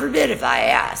God forbid if I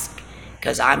ask,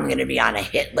 because I'm going to be on a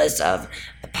hit list of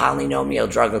a polynomial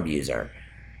drug abuser.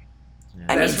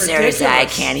 I mean, That's seriously, I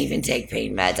ridiculous. can't even take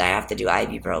pain meds. I have to do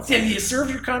ibuprofen. Then you serve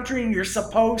your country and you're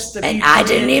supposed to be. And I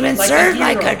didn't even like a serve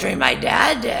my hero. country. My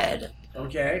dad did.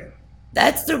 Okay.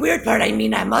 That's the weird part. I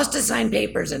mean, I must have signed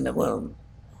papers in the womb.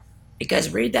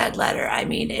 Because read that letter. I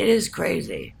mean, it is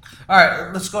crazy. All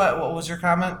right, let's go ahead. What was your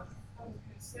comment?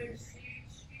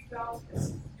 She felt this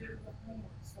did the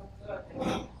homework so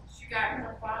good. She got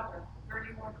her father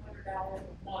 $3,100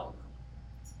 a month.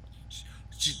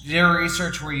 Your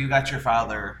research where you got your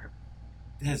father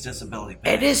his disability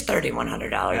pay. It is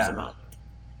 $3,100 Yeah. a month.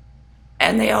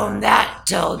 And they own that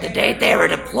till the date they were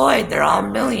deployed. They're all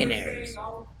millionaires.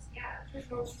 Yeah,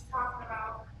 just what she's talking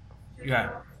about. Yeah.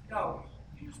 No,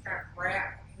 you just got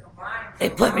crap in your mind. They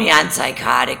put me on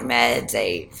psychotic meds.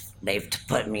 They've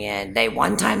put me in.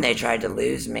 One time they tried to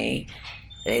lose me.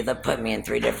 They put me in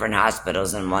 3 different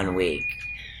hospitals in 1 week.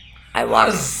 I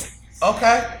walked.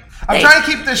 Okay. I'm They- trying to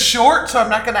keep this short, so I'm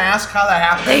not going to ask how that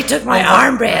happened. They took my But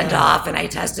what- armband off, and I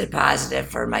tested positive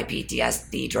for my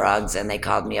PTSD drugs, and they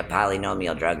called me a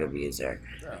polynomial drug abuser.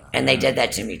 And they did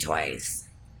that to me twice.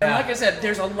 And like I said,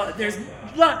 there's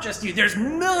not just you, there's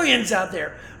millions out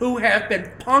there who have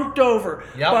been punked over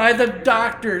Yep. by the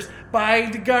doctors, by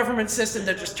the government system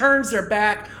that just turns their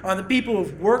back on the people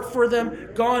who've worked for them,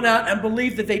 gone out and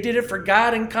believed that they did it for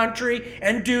God and country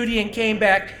and duty and came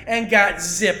back and got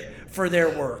zipped for their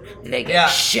work. They get Yeah.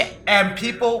 shit. And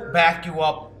people back you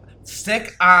up.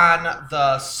 Stick on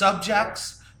the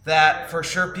subjects that for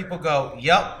sure people go,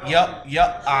 yup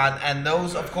on. And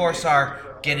those, of course, are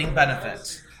getting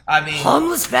benefits. I mean,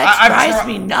 Homeless vets I'm drives try-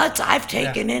 me nuts. I've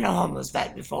taken in a homeless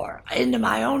vet before into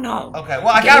my own home. Okay, well,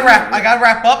 I gotta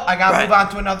wrap up. I gotta Right. move on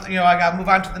to another. I gotta move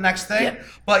on to the next thing. Yep.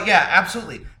 But yeah,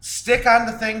 absolutely. Stick on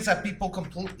the things that people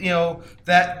complete.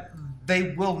 That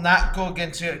they will not go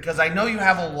against you, because I know you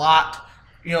have a lot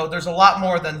there's a lot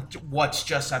more than what's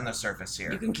just on the surface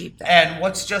here. You can keep that. And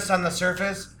what's just on the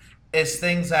surface is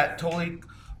things that totally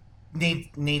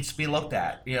needs to be looked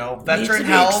at. Veteran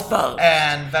health exposed.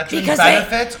 And veteran Because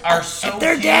benefits are so if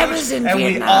their dad was in and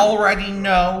Vietnam. we already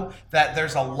know that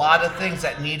there's a lot of things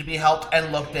that need to be helped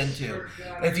and looked into.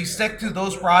 If you stick to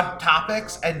those broad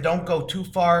topics and don't go too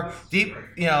far deep,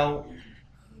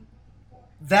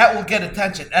 that will get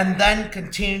attention and then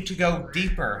continue to go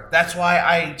deeper. That's why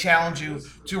I challenge you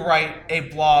to write a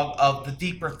blog of the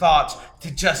deeper thoughts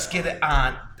to just get it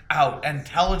out and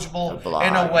intelligible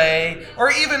in a way, or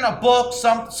even a book,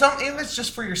 some even if it's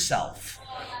just for yourself.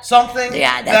 Something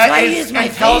that's that why I is use my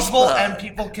intelligible Facebook. and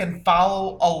people can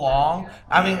follow along.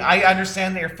 I mean, I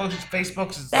understand that your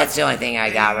Facebook's is That's the only thing I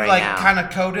got right like now. kind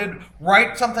of coded.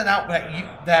 Write something out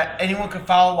that anyone can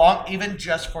follow along, even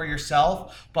just for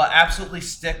yourself. But absolutely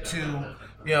stick to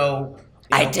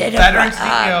I did veterans.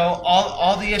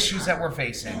 All the issues that we're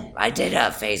facing. I did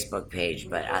a Facebook page,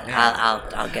 but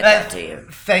I'll get that to you.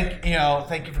 Thank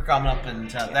you for coming up and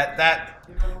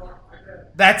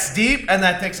that's deep, and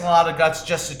that takes a lot of guts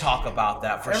just to talk about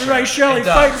that. For Everybody, sure. Shelley, It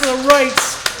does. fight for the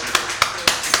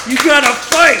rights. You gotta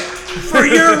fight for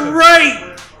your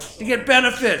right to get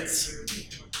benefits.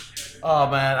 Oh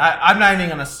man, I'm not even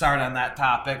gonna start on that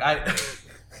topic. I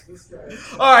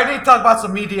need to talk about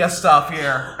some media stuff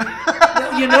here.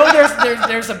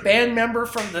 There's a band member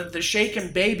from the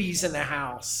Shaken Babies in the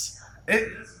house.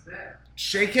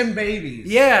 Shaken Babies.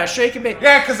 Yeah, Shaken Babies.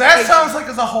 Yeah, because that sounds like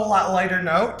it's a whole lot lighter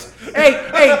note. Hey!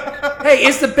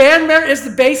 Is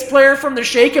the bass player from the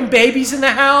Shaken Babies in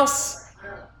the house?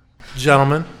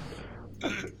 Gentlemen,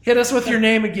 Hit us with your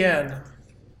name again.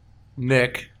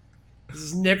 Nick, This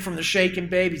is Nick from the Shaken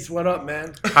Babies. What up,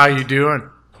 man? how you doing?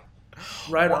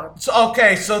 Right on. So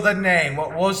the name.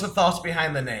 What was the thoughts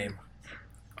behind the name?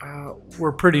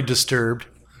 We're pretty disturbed.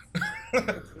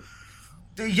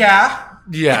 Yeah.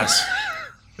 Yes.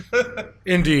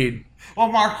 Indeed.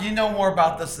 Well, Mark, you know more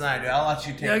about this than I do. I'll let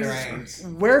you take the reins.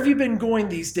 Where have you been going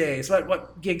these days?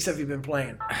 What gigs have you been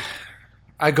playing?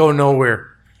 I go nowhere.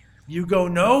 You go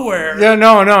nowhere. Yeah,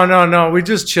 no. We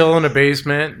just chill in the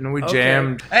basement and we Okay.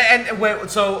 jammed. And wait,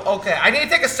 so, okay, I need to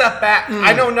take a step back.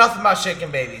 I know nothing about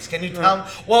Shaken Babies. Can you tell me?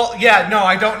 Well, yeah, no,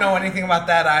 I don't know anything about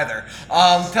that either.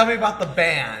 Tell me about the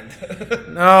band.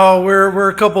 No, we're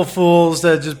a couple fools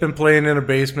that just been playing in a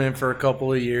basement for a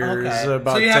couple of years. Okay.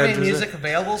 About So you have 10 any to- music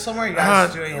available somewhere? You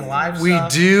guys doing any live We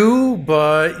stuff? do,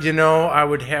 but I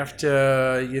would have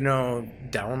to,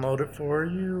 download it for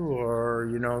you, or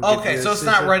give Okay, you so a it's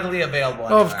not CD. readily available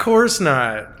Of anywhere. course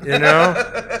not.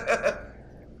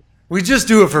 We just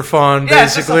do it for fun, Yeah,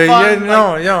 it's just a basically.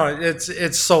 fun,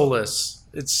 It's soulless.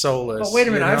 It's soulless. But wait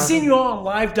a minute, I've know? seen you all on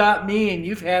Live.me, and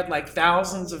you've had like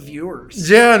thousands of viewers.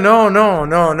 Yeah, no.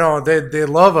 They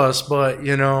love us, but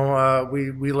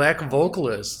we lack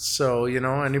vocalists. So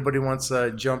anybody wants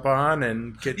to jump on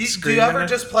and get Do screaming. you ever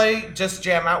it? just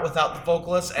jam out without the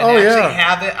vocalist and Oh, actually yeah.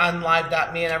 have it on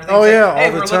Live.me and everything? Oh, Say, yeah, hey,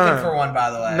 all the we're time. looking for one, by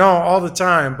the way. No, all the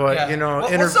time. But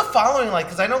Yeah. What's the following like?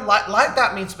 Because I know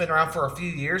Live.me's been around for a few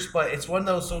years, but it's one of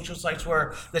those social sites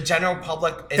where the general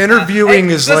public is Interviewing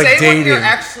not, is does like anyone here dating.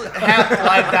 actually have the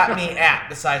Live.me app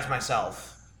besides myself?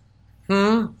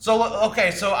 So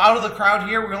okay, so out of the crowd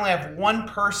here, we only have one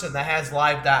person that has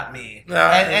Live.me,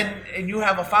 and you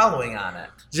have a following on it.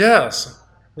 Yes.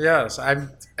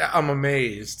 I'm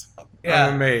amazed. Yeah.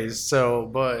 I'm amazed. So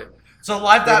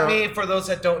Live.me, for those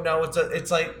that don't know,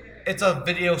 it's a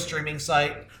video streaming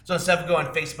site. So instead of going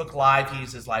Facebook Live, he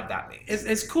uses Live.me.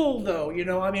 It's cool though,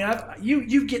 I mean,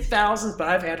 you get thousands, but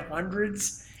I've had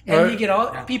hundreds, and Right. you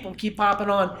get people keep popping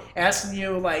on asking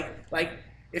you like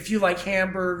if you like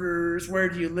hamburgers, where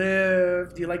do you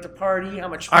live, do you like to party, how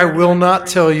much? I beer do will you like to not drink?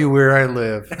 tell you where I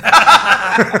live.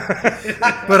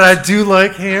 But I do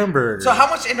like hamburgers. So how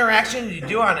much interaction do you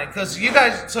do on it? Because you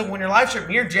guys, so when you're live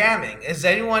streaming, you're jamming. Is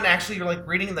anyone actually like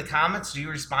reading the comments? Do you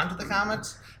respond to the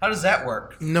comments? How does that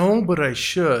work? No, but I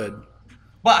should.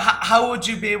 But how would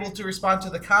you be able to respond to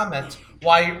the comments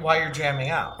while you're jamming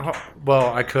out? Oh,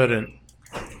 well, I couldn't.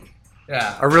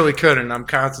 Yeah. I really couldn't. I'm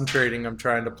concentrating. I'm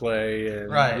trying to play,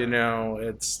 and Right.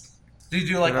 it's. Do you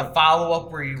do like a follow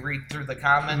up where you read through the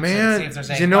comments and see Man, if there's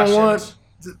any you know questions?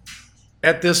 what?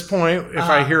 At this point, if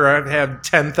I hear I've had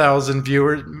 10,000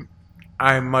 viewers,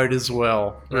 I might as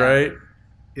well, right?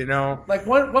 Like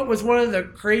what was one of the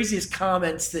craziest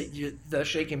comments that the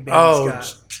Shaken Babies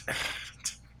got?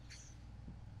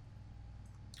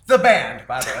 The band,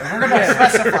 by the way. We're going to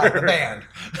specify the band.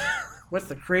 What's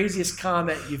the craziest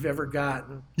comment you've ever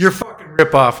gotten? You're fucking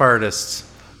rip-off artists.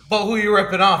 But who you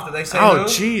ripping off? Did they say Oh, who?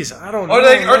 jeez, I don't know. Or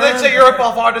they man. say you rip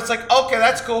off art. It's like, okay,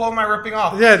 that's cool. Who am I ripping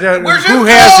off? Yeah, Where'd who you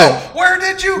hasn't? go? Where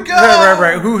did you go?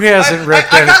 Right. Who hasn't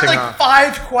ripped I got anything like off?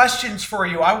 5 questions for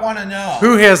you. I want to know.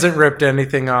 Who hasn't ripped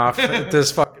anything off at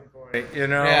this fucking point? You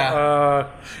know. Yeah.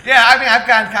 Yeah, I mean, I've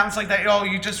gotten comments like that.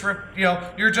 You just rip.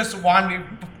 You're just wanting to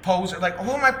pose. Like,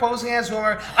 who am I posing as? Who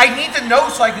am I need to know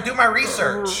so I can do my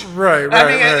research. Right. I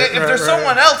mean, if there's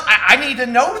someone else, I need to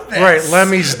know this. Right,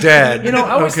 Lemmy's dead.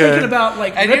 I was thinking about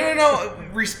like, and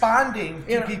responding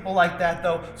to people like that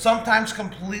though, sometimes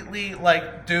completely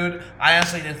like, dude, I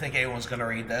honestly didn't think anyone was gonna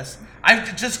read this. I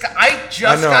just got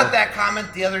that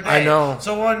comment the other day. I know.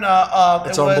 Someone,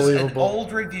 It's it was an unbelievable.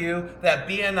 old review that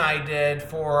B and I did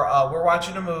for. We're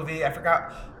watching a movie. I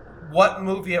forgot what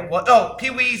movie it was. Oh,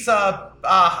 Pee-wee's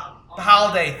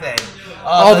holiday thing.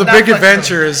 The Big Netflix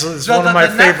Adventure movie. is one of my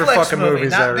favorite Netflix fucking movie,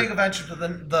 movies not ever. Big Adventure,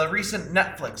 but the recent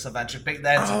Netflix adventure.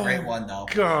 That's a great one though.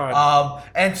 God.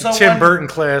 And so Tim Burton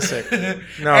classic.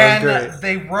 No, and it's great.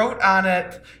 they wrote on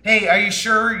it, "Hey, are you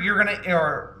sure you're gonna?"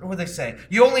 Or what they say?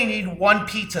 You only need one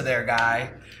pizza, there,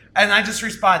 guy. And I just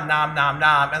respond, nom, nom,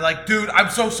 nom. And like, dude, I'm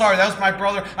so sorry. That was my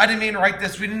brother. I didn't mean to write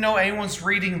this. We didn't know anyone's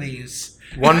reading these.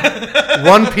 One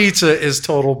pizza is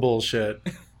total bullshit.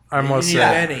 I must you need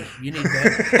say. many. You need many.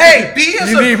 Hey, B is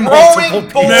You a need growing multiple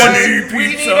boy. pizzas. We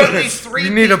need at least 3 You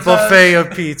need a pizzas. buffet of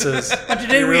pizzas. But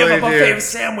today You we have really a buffet do. of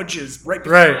sandwiches. Right.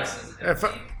 Right. If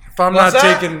I'm What's not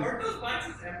that? taking. Aren't those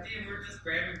boxes empty and we're just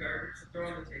grabbing garbage and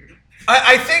throwing on the table?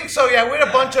 I think so, yeah. We had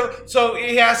a bunch of... So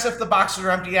he asked if the boxes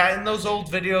were empty. Yeah, in those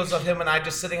old videos of him and I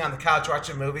just sitting on the couch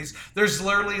watching movies, there's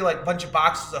literally like a bunch of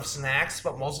boxes of snacks,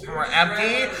 but most of them are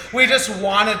empty. We just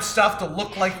wanted stuff to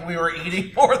look like we were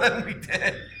eating more than we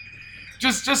did.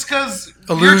 Just because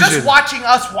you're just Illusion. watching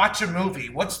us watch a movie.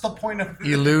 What's the point of...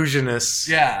 Illusionists.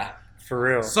 Yeah. For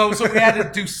real. So we had to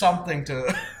do something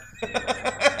to...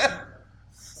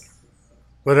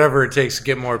 Whatever it takes to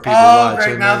get more people Oh, watching.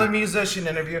 great. Now the man. musician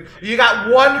interview. You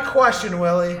got one question,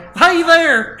 Willie. Hey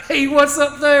there. Hey, what's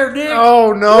up there, Dick?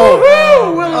 Oh, no.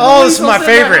 Woohoo! Willie Oh, this is my Weasel's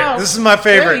in the favorite. house. This is my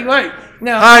favorite. Hey, wait.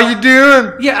 Now, How you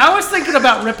doing? Yeah, I was thinking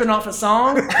about ripping off a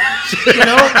song. you were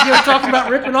talking about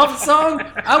ripping off a song.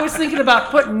 I was thinking about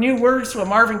putting new words to a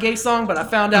Marvin Gaye song, but I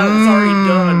found out it's already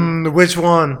done. Which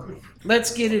one?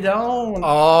 Let's get it on.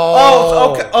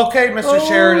 Oh. Okay, Mr.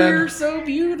 Sheridan. You're so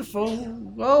beautiful.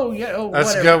 Oh, yeah. Oh,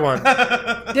 That's whatever. a good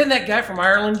one. Didn't that guy from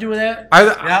Ireland do that?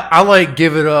 I like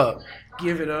Give It Up.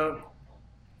 Give it up.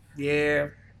 Yeah.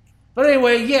 But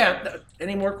anyway, yeah.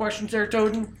 Any more questions there,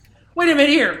 Toden? Wait a minute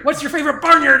here. What's your favorite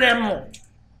barnyard animal?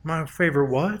 My favorite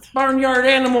what? Barnyard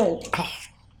animal.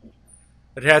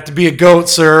 It'd have to be a goat,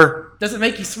 sir. Does it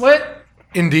make you sweat?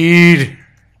 Indeed.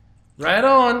 Right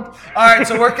on. All right,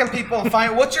 so where can people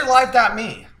find... What's your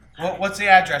live.me? What's the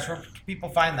address? Where can people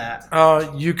find that?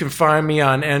 You can find me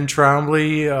on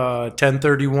ntrombley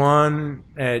 1031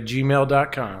 at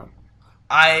gmail.com.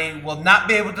 I will not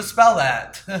be able to spell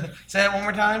that. Say it one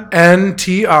more time.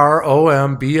 ntrombley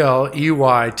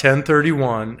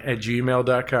 1031 at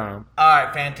gmail.com. All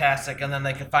right, fantastic. And then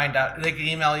they can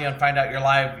email you and find out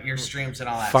your streams and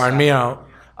all that Find stuff. me out.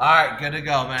 All right, good to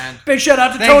go, man. Big shout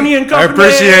out to Thank Tony you. and Company. I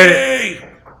appreciate it.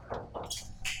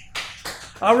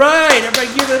 All right,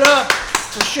 everybody give it up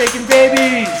for Shaking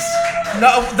Babies.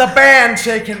 No, the band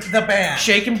shaking the band.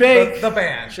 Shake and bake. The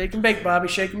band. Shake and bake, Bobby.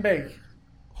 Shake and bake.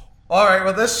 All right,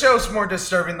 well, this show's more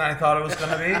disturbing than I thought it was going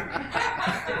to be.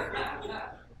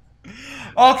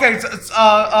 Okay,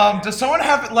 so, does someone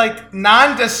have like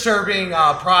non-disturbing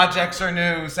projects or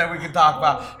news that we can talk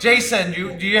about? Jason,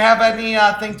 do you have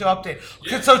anything to update?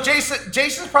 Okay, so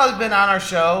Jason's probably been on our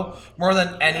show more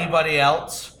than anybody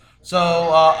else.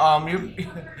 So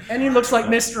And he looks like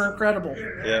Mr. Incredible.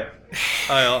 Yeah.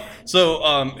 Hi, all.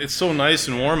 So it's so nice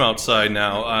and warm outside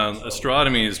now.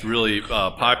 Astronomy is really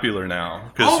popular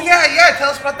now. Oh yeah. Tell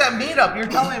us about that meetup. You were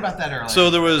telling me about that earlier. So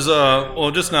there was,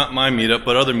 just not my meetup,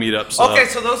 but other meetups. Okay,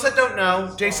 so those that don't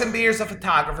know, Jason Beer is a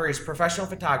photographer. He's a professional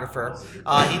photographer.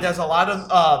 He does a lot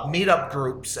of meetup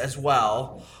groups as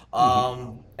well.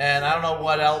 And I don't know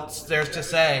what else there's to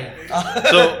say.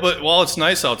 But while it's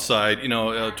nice outside,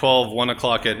 12, 1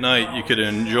 o'clock at night, you could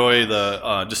enjoy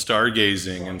the just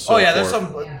stargazing and so forth. Oh yeah, there's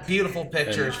some beautiful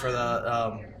pictures for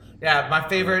the Yeah, my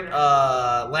favorite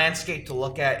landscape to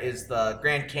look at is the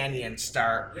Grand Canyon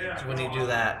start when you do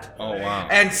that. Oh wow!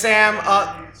 And Sam,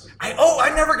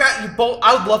 I never got you both.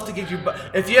 I would love to get you, but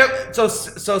if you have, so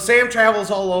Sam travels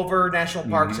all over national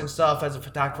parks and stuff as a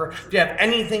photographer. If you have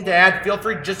anything to add, feel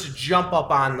free just to jump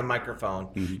up on the microphone.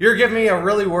 You're giving me a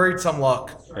really worrisome look.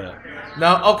 Yeah.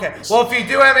 No? Okay. Well, if you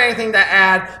do have anything to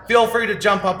add, feel free to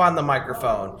jump up on the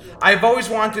microphone. I've always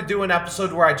wanted to do an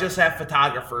episode where I just have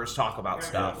photographers talk about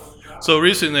stuff. So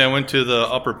recently I went to the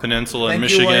Upper Peninsula in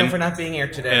Thank you, Michigan. William, for not being here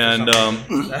today. And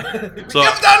so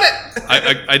I've done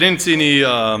it! I didn't see any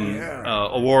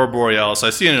Aurora Borealis. I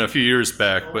seen it a few years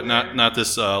back, but not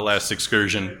this last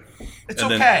excursion. It's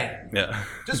and okay. Then, yeah.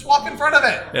 Just walk in front of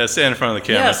it. Yeah, stand in front of the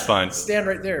camera. Yes, It's fine. stand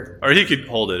right there. Or he could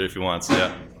hold it if he wants.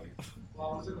 Yeah.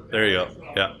 There you go.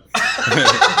 Yeah.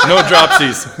 No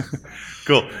dropsies.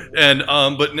 Cool. And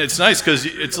but it's nice because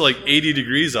it's like 80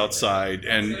 degrees outside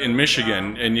and in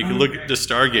Michigan, and you can look at the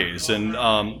stargaze.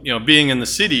 And being in the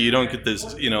city, you don't get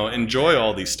this enjoy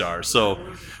all these stars. So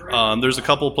there's a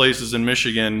couple of places in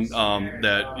Michigan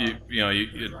that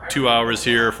you 2 hours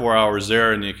here, 4 hours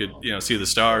there, and you could see the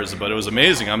stars. But it was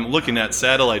amazing. I'm looking at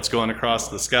satellites going across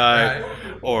the sky,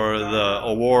 or the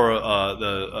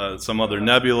Aurora, some other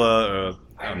nebula.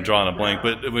 I'm drawing a blank,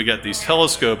 but we got these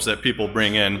telescopes that people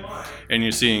bring in, and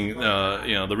you're seeing,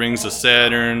 the rings of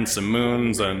Saturn, some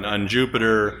moons on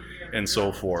Jupiter, and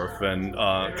so forth. And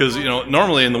because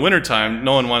normally in the wintertime,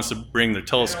 no one wants to bring their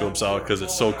telescopes out because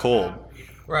it's so cold.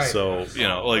 Right. So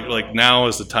like now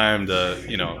is the time to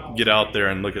get out there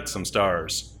and look at some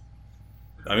stars.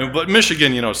 I mean, but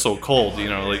Michigan, it's so cold.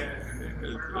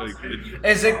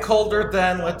 Is it colder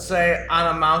than, let's say, on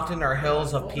a mountain or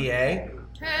hills of PA?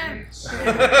 She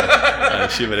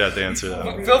would have to answer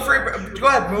that. Feel free. Go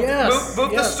ahead. Move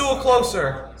the stool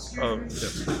closer. Oh, yeah.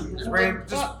 Screw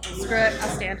it. I'll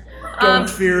stand. Don't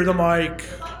fear the mic.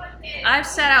 I've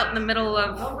sat out in the middle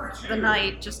of the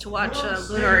night just to watch a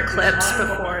lunar eclipse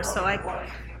before, so I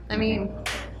mean,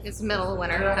 it's the middle of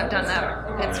winter. I've done that.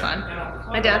 It's fun.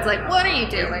 My dad's like, "What are you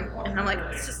doing?" And I'm like,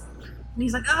 "It's just." And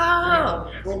he's like,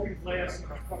 "Oh."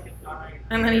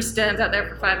 And then he stands out there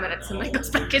for 5 minutes and then goes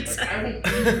back inside.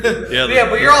 Yeah,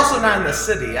 but you're also not in the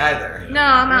city either. No,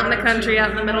 I'm out in the country,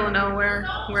 out in the middle of nowhere,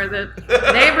 where the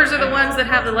neighbors are the ones that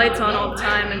have the lights on all the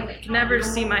time and can never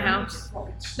see my house.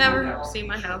 Never see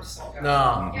my house.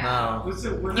 No.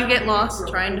 You get lost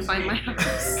trying to find my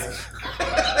house.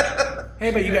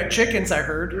 Hey, but you got chickens, I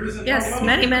heard. Yes,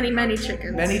 many, many, many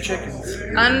chickens. Many chickens.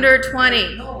 Under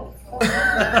 20.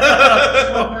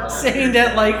 Saying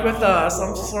that like with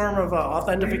some form of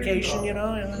authentication, Yep,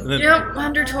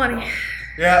 under 20.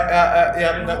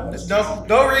 Yeah.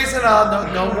 No reason.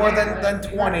 No more than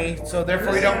 20. So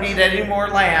therefore, you don't need any more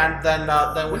land than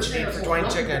what you need for 20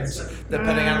 chickens,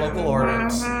 depending on local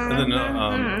ordinance. And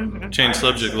then change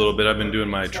subject a little bit. I've been doing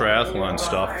my triathlon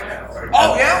stuff.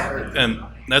 Oh yeah. And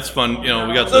that's fun. We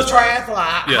got the this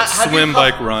triathlon. Yeah, swim,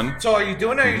 bike, run. So are you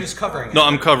doing it or are you just covering it? No,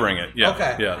 I'm covering it. Yeah.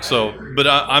 Okay. Yeah. So, but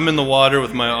I'm in the water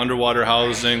with my underwater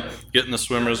housing, getting the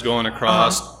swimmers going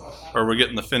across, or we're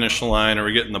getting the finish line, or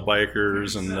we're getting the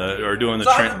bikers or doing the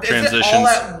transitions. Is it all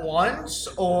at once,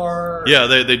 or? Yeah,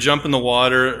 they jump in the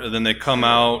water, and then they come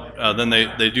out, then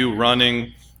they do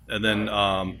running, and then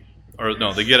or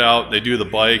no, they get out, they do the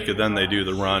bike, and then they do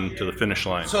the run to the finish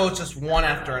line. So it's just one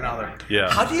after another. Yeah.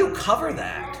 How do you cover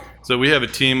that? So we have a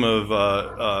team of,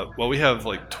 we have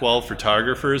like 12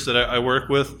 photographers that I work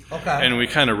with. Okay. And we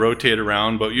kind of rotate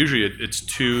around, but usually it's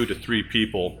 2 to 3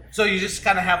 people. So you just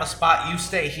kind of have a spot, you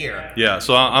stay here. Yeah,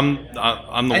 so I'm the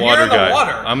and water you're in the guy.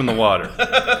 Water. I'm in the water.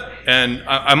 And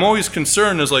I'm always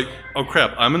concerned is like, oh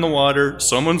crap, I'm in the water,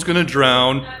 someone's going to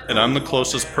drown, and I'm the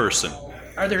closest person.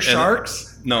 Are there sharks?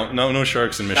 No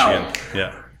sharks in Michigan. No.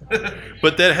 Yeah.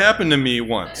 But that happened to me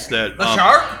once. That the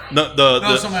shark?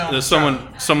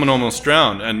 Someone almost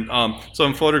drowned, and so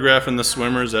I'm photographing the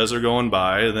swimmers as they're going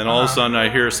by, and then all of a sudden I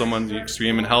hear someone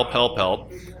screaming, "Help! Help!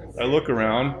 Help!" I look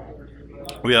around.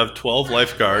 We have 12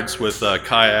 lifeguards with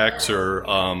kayaks or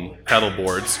paddle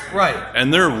boards. Right.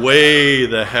 And they're way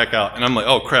the heck out, and I'm like,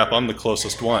 "Oh crap! I'm the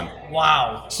closest one."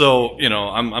 Wow. So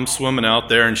I'm swimming out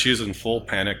there, and she's in full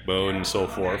panic mode and so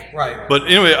forth. Right. But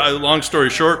anyway, long story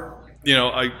short.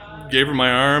 I gave her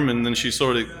my arm, and then she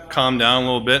sort of calmed down a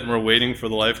little bit, and we're waiting for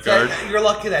the lifeguard. So you're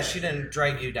lucky that she didn't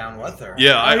drag you down with her.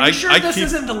 Yeah, Are you sure this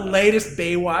isn't the latest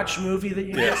Baywatch movie that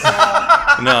you just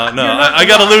saw? No, I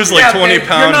got to lose like 20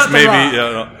 pounds, maybe. Yeah,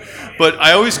 no. But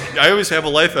I always have a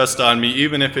life vest on me,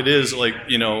 even if it is like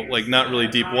not really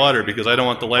deep water, because I don't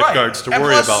want the lifeguards to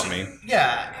worry about me.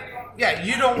 Yeah. Yeah,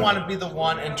 you don't want to be the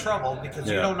one in trouble because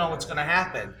you Yeah. don't know what's going to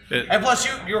happen. It- And plus,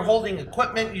 you're holding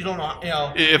equipment. You don't know.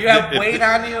 If you have the- if weight the-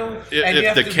 on you. And you If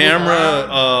have the to move camera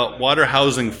around. water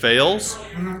housing fails,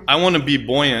 I want to be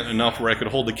buoyant enough where I could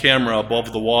hold the camera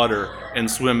above the water and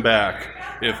swim back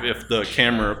if the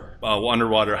camera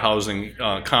underwater housing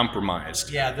compromised.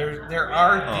 Yeah, there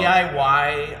are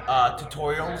DIY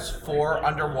tutorials for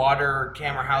underwater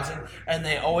camera housing, and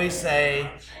they always say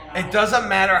it doesn't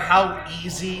matter how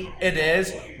easy it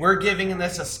is. We're giving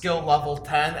this a skill level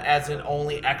 10 as in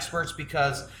only experts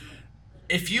because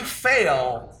if you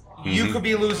fail, you could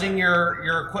be losing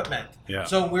your equipment. Yeah.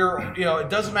 So it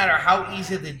doesn't matter how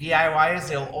easy the DIY is.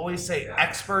 They'll always say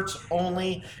experts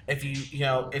only. If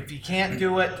you can't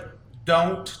do it,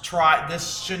 don't try.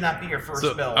 This should not be your first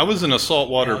So build. I was in a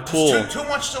saltwater Just pool. Too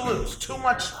much to lose. Too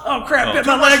much. Oh crap! Oh. Bit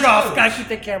my Too much leg to off. lose. Gotta keep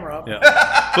the camera up. Yeah,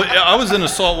 but yeah, I was in a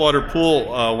saltwater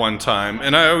pool one time,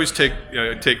 and I always take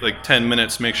like 10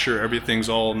 minutes, make sure everything's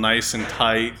all nice and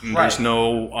tight, and there's Right.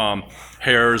 no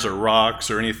hairs or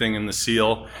rocks or anything in the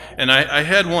seal. And I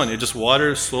had one; it just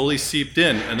water slowly seeped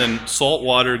in, and then salt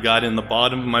water got in the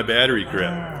bottom of my battery grip,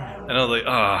 and I was like,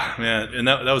 oh man! And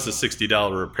that was a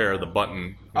 $60 repair. The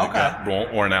button Okay. got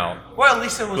worn out. Well, at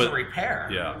least it was a But- repair.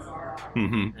 Yeah.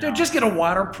 hmm Dude, just get a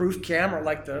waterproof camera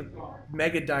like the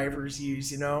mega divers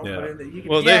use. Yeah. You can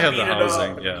Well, they have beat the it up.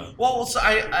 housing. Yeah. Well, so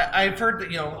I've heard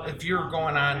that if you're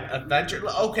going on adventure.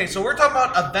 Okay, so we're talking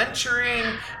about adventuring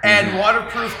and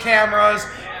waterproof cameras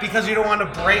because you don't want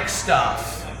to break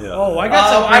stuff. Yeah. Oh, I got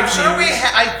some. I'm great sure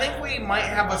news. I think we might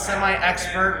have a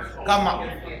semi-expert. Come on.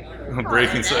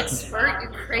 Breaking An sense. expert, you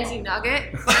crazy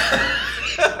nugget.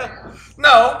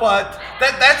 No, but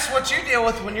that's what you deal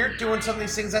with when you're doing some of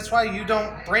these things. That's why you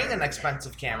don't bring an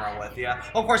expensive camera with you.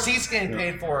 Of course, he's getting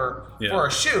paid for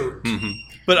a shoot.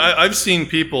 But I've seen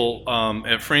people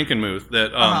at Frankenmuth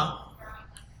that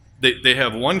they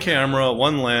have one camera,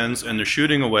 one lens, and they're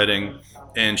shooting a wedding,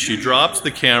 and she drops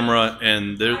the camera,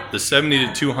 and the 70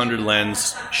 to 200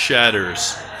 lens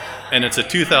shatters, and it's a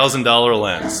 $2,000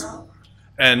 lens,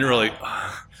 and you're like,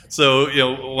 so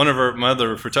one of my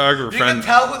other photographer You friends.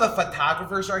 can tell who the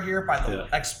photographers are here by the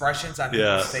expressions on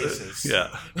people's faces. Yeah.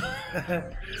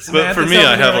 But Samantha's for me,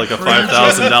 I over have there like a cringing.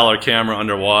 $5,000 camera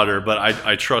underwater, but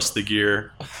I trust the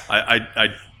gear.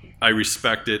 I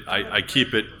respect it. I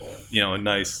keep it,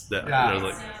 nice. That Yeah.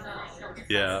 like,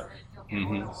 yeah.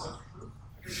 hmm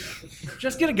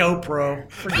Just get a GoPro.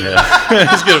 Yeah.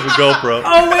 Just get a GoPro.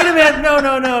 Oh, wait a minute.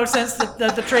 No. Since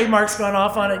the trademark's gone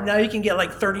off on it, now you can get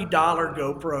like $30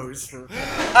 GoPros.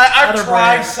 I've Other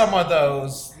tried brands. some of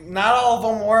those. Not all of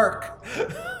them work.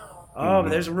 Oh, but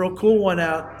there's a real cool one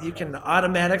out. You can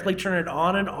automatically turn it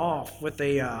on and off with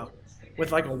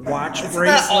like a watch Isn't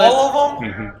bracelet. that all of them?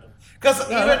 Mm-hmm. Because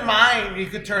even mine, you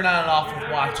could turn on and off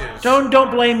with watches. Don't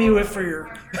blame you for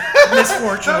your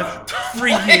misfortune with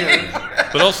free gear.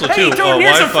 But also Hey, too, Jordan,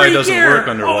 here's some Wi-Fi free doesn't gear. work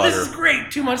Oh, underwater. this is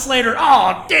great. 2 months later,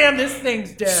 oh damn, this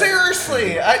thing's dead.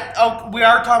 Seriously, we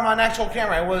are talking about an actual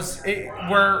camera.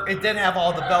 Where it didn't have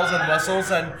all the bells and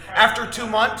whistles, and after 2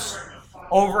 months,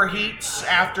 overheats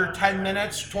after 10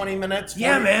 minutes, 20 minutes. 40,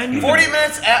 Yeah, man, you 40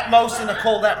 minutes at most in a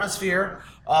cold atmosphere,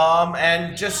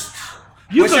 and just.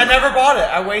 You Wish could- I never bought it.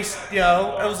 I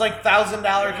it was like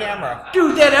 $1,000 camera.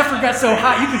 Dude, that effort got so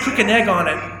hot, you could cook an egg on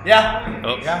it. Yeah.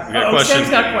 Oh, we Yeah. got a question. Sam's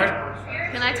got a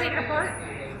question. Can I take it apart?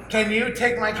 Can you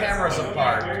take my cameras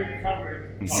apart?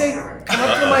 Say, come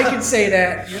up to the mic and say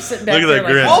that. You're sitting back Look at there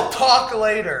that grin. We'll talk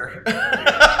later.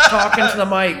 talking to the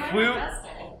mic.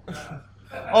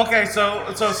 Okay,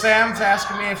 so Sam's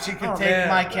asking me if she could Oh, take man.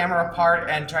 my camera apart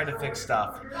and try to fix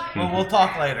stuff. But we'll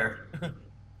talk later.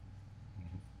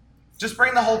 Just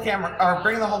bring the whole camera, or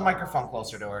bring the whole microphone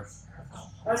closer to her.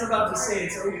 I was about to say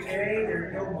it's okay. There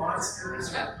are no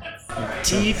monsters,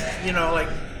 teeth, like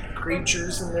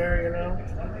creatures in there,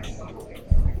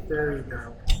 There you go.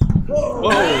 Whoa.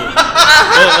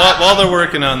 Well, while they're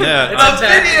working on that, The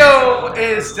video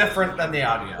is different than the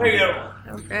audio. There you go.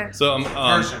 Okay. so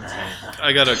Versions.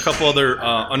 I got a couple other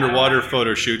underwater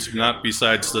photo shoots, not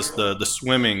besides the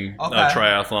swimming Okay.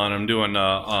 triathlon. I'm doing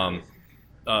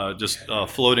just a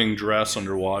floating dress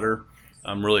underwater.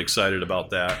 I'm really excited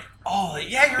about that. Oh,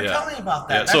 yeah, you're Yeah. telling me about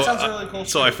that. Yeah, That so, sounds really cool.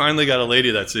 So I finally got a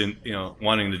lady that's in,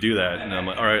 wanting to do that, and I'm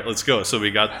like, all right, let's go. So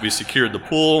we secured the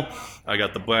pool. I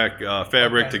got the black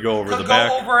fabric to go over the Go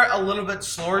back. over it a little bit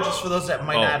slower, just for those that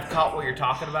might Oh. not have caught what you're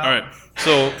talking about. All right.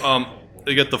 So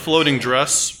they get the floating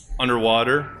dress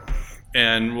underwater,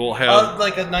 and we'll have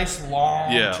Like a nice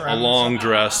long. a trim. long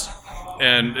dress,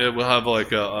 and it will have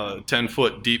like a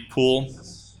 10-foot deep pool,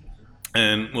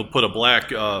 and we'll put a black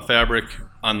fabric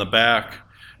on the back,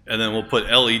 and then we'll put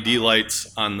LED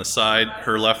lights on the side,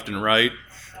 her left and right,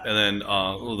 and then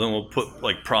we'll put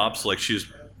like props, like she's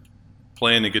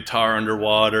playing the guitar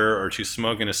underwater or she's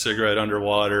smoking a cigarette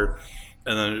underwater,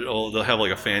 and then they'll have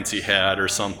like a fancy hat or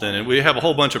something, and we have a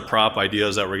whole bunch of prop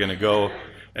ideas that we're going to go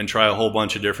and try a whole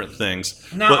bunch of different things.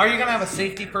 Now, are you going to have a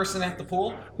safety person at the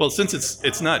pool? Well, since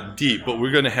it's not deep, but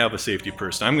we're going to have a safety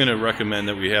person. I'm going to recommend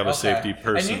that we have a safety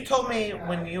person. And you told me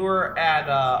when you were at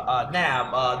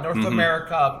NAB, North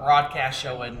America Broadcast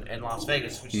Show in Las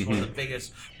Vegas, which is one of the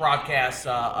biggest broadcast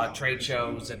trade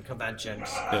shows and conventions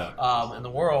in the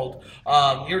world.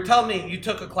 You were telling me you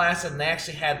took a class and they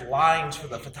actually had lines for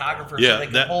the photographers so they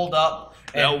could hold up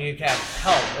and you could have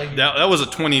help. Like, that was a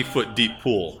 20-foot deep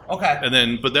pool.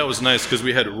 Okay. But that was nice because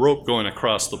we had a rope going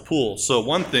across the pool. So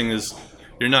one thing is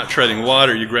you're not treading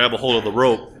water. You grab a hold of the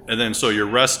rope, and then so you're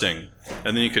resting.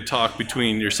 And then you could talk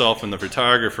between yourself and the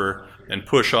photographer and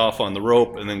push off on the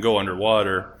rope and then go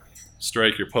underwater,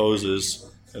 strike your poses,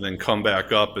 and then come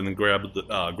back up and then grab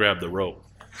the rope.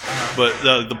 But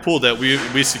the pool that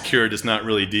we secured is not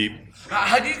really deep.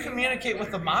 How do you communicate with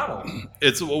the model?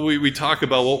 It's we talk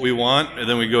about what we want, and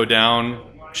then we go down,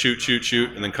 shoot,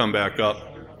 and then come back up.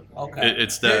 Okay.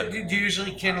 It's that. Do you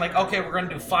usually okay, we're going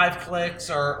to do 5 clicks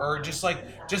or just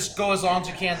go as long as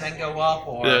you can, then go up?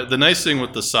 Or The nice thing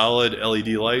with the solid LED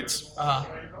lights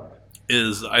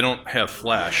is I don't have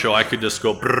flash, so I could just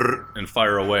go brrr and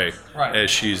fire away as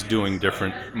she's doing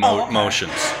different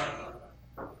motions.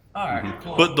 All right,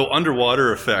 cool. But the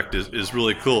underwater effect is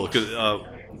really cool because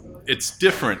it's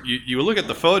different. You look at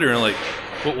the photo and you're like,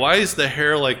 but why is the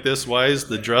hair like this? Why is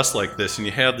the dress like this? And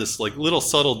you have this like little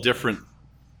subtle different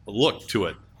look to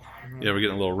it. Yeah, we're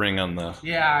getting a little ring on the.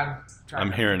 Yeah,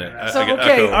 I'm hearing it. So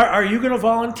are you going to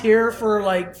volunteer for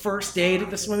like first aid at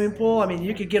the swimming pool? I mean,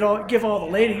 you could give all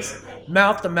the ladies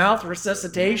mouth-to-mouth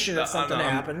resuscitation if something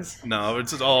happens. No,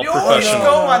 it's all you professional. You always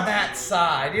go on that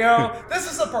side. This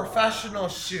is a professional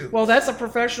shoot. Well, that's a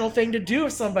professional thing to do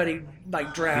if somebody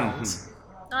like drowns.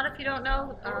 Not if you don't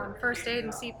know first aid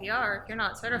and CPR. If you're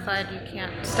not certified, you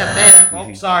can't step in.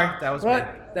 Oh, sorry, that was what?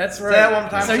 Me. That's right. Say that one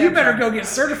time. So you better go get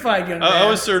certified, young man. I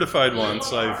was certified once.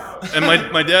 And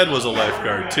my dad was a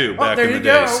lifeguard too back in the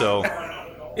day. So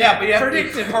yeah, but you have to be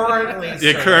currently certified.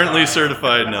 Yeah, currently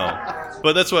certified, no.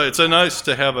 But that's why it's nice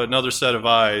to have another set of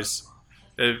eyes.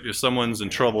 If someone's in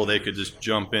trouble, they could just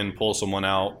jump in, pull someone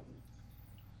out.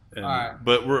 And, all right.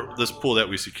 But this pool that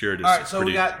we secured is all right. So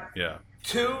pretty, we got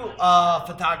 2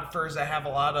 photographers that have a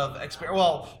lot of experience.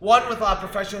 Well, one with a lot of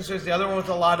professional experience, the other one with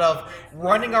a lot of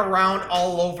running around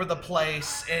all over the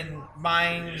place in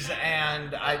mines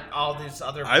and all these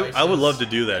other places. I would love to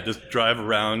do that. Just drive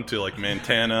around to like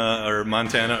Montana or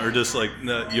just like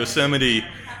Yosemite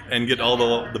and get all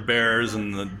the bears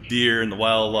and the deer and the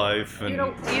wildlife and you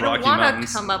don't Rocky want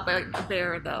Mountains. to come up a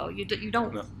bear though. You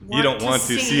don't. No, want you don't to want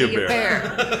to see a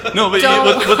bear. No, but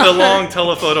with the long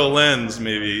telephoto lens,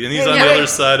 maybe, and he's on the other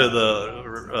side of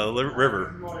the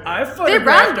river. I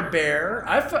photographed a bear.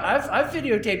 I've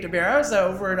videotaped a bear. I was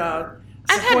over at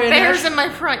I've had bears in my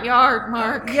front yard,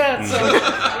 Mark. Yeah. So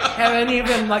have any of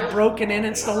them like broken in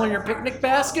and stolen your picnic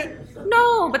basket?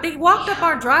 No, but they walked up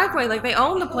our driveway like they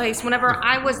owned the place whenever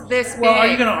I was this big. Well, are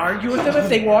you going to argue with them if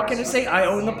they walk in and say, I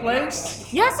own the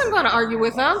place? Yes, I'm going to argue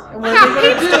with them. What are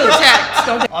they going to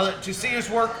protect? To see his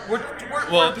work,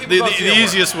 well, the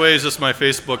easiest way is just my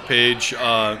Facebook page,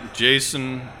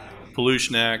 Jason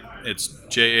Paluchnak. It's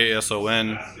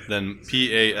JASON, then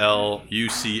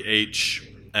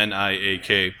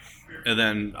PALUCHNIAK, and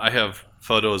then I have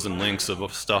photos and links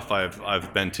of stuff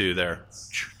I've been to there.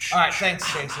 All right, thanks,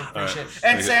 Jason. Appreciate it.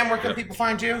 And Sam, where can people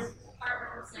find you?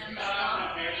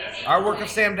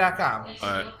 Artworkofsam.com. All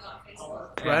right.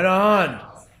 Right on.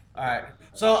 All right.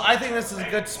 So I think this is a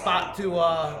good spot to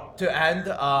end.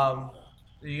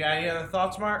 You got any other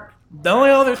thoughts, Mark? The only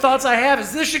other thoughts I have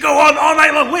is this should go on all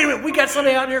night long. Wait a minute, we got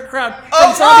somebody out in your crowd.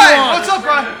 Oh, Brian! What's up,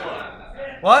 Brian?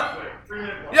 What?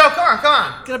 Yo, come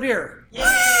on. Get up here.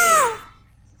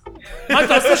 I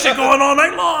thought this shit going all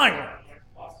night long.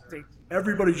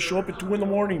 Everybody show up at 2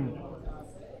 in.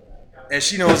 As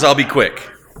she knows, I'll be quick.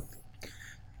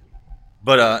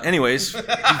 But anyways, before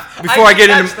I get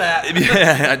into that.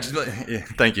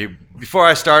 Thank you. Before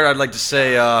I start, I'd like to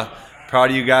say proud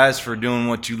of you guys for doing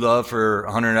what you love for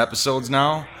 100 episodes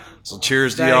now. So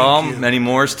cheers to y'all. Many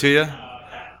mores to you.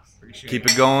 Keep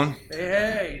it going.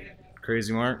 Hey.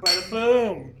 Crazy Mark. Bada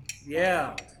boom.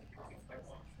 Yeah.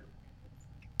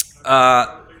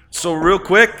 So real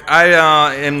quick, I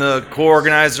am the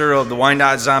co-organizer of the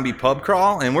Wyandotte Zombie Pub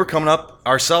Crawl, and we're coming up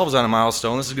ourselves on a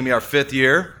milestone. This is going to be our 5th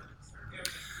year.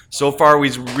 So far,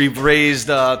 we've raised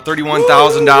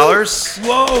 $31,000.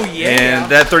 Whoa, yeah. And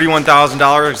that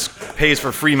 $31,000 pays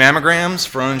for free mammograms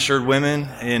for uninsured women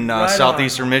in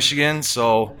southeastern Michigan.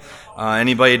 So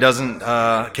anybody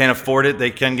can't afford it,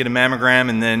 they can get a mammogram.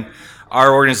 And then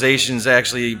our organization is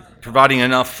actually providing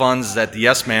enough funds that the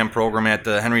Yes Ma'am program at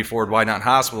the Henry Ford Wynot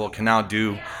Hospital can now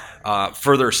do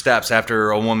further steps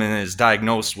after a woman is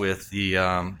diagnosed with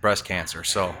the breast cancer.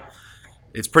 So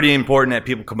it's pretty important that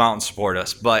people come out and support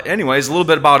us. But anyways, a little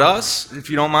bit about us, if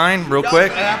you don't mind, real quick.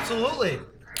 Absolutely.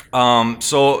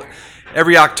 So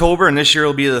every October, and this year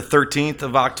will be the 13th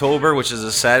of October, which is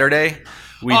a Saturday.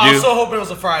 I was so hoping it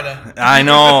was a Friday. I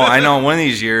know, one of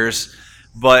these years.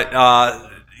 But,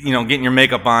 getting your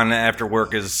makeup on after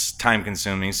work is time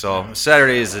consuming. So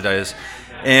Saturdays it is.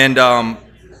 And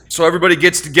so everybody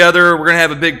gets together. We're going to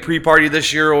have a big pre-party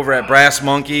this year over at Brass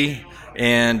Monkey.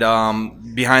 And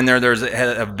behind there's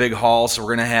a big hall, so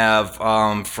we're going to have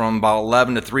from about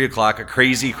 11 to 3 o'clock a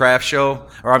creepy craft show,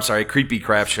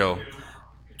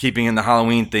 keeping in the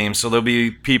Halloween theme. So there'll be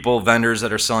vendors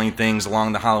that are selling things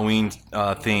along the Halloween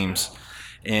themes.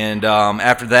 And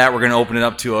after that, we're going to open it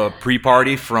up to a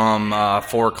pre-party from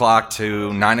 4 o'clock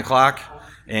to 9 o'clock.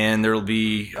 And there'll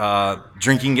be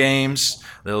drinking games.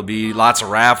 There'll be lots of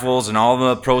raffles, and all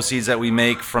the proceeds that we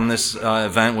make from this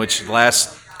event, which the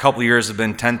last couple of years have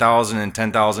been $10,000 and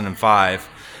 $10,005.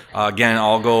 Again,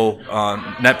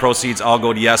 net proceeds all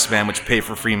go to Yes Ma'am, which pay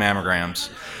for free mammograms.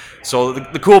 So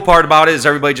the cool part about it is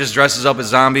everybody just dresses up as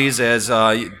zombies. As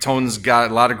Tone's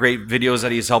got a lot of great videos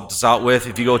that he's helped us out with.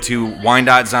 If you go to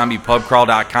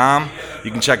wine.zombiepubcrawl.com, you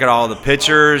can check out all the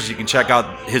pictures. You can check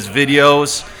out his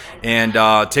videos, and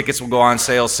tickets will go on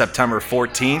sale September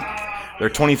 14th. They're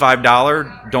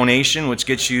 $25 donation, which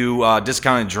gets you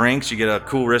discounted drinks. You get a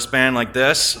cool wristband like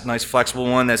this, nice flexible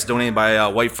one that's donated by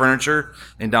White Furniture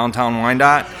in downtown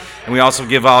Wyandotte. And we also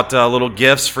give out little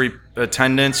gifts for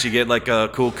attendance. You get like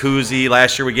a cool koozie.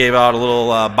 Last year we gave out a little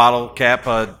bottle cap,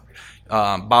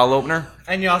 bottle opener.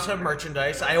 And you also have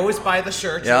merchandise. I always buy the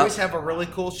shirts. Yep. You always have a really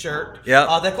cool shirt.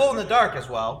 Yeah. They glow in the dark as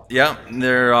well. Yeah,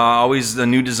 they're always the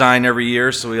new design every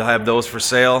year, so we'll have those for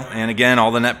sale. And again,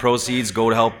 all the net proceeds go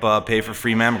to help pay for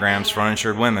free mammograms for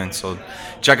uninsured women. So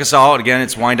check us out. Again,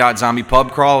 it's Wine.Zombie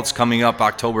Pub Crawl. It's coming up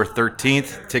October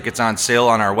 13th. Tickets on sale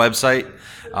on our website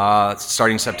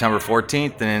starting September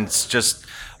 14th. And it's just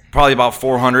probably about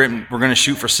 400. We're going to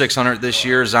shoot for 600 this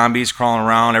year. Zombies crawling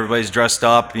around. Everybody's dressed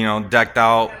up, decked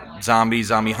out. Zombie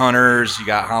hunters, you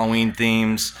got Halloween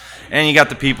themes, and you got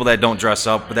the people that don't dress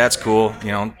up, but that's cool,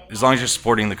 as long as you're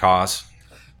supporting the cause.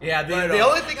 Yeah, the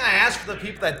only thing I ask for the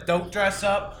people that don't dress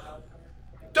up,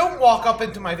 don't walk up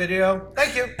into my video.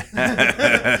 Thank you.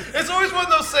 It's always one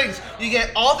of those things. You get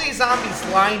all these zombies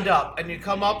lined up, and you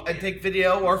come up and take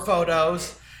video or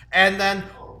photos, and then,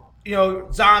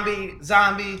 zombie,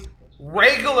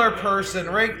 regular person,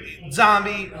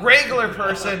 zombie, regular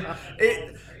person.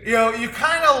 You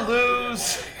kind of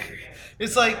lose.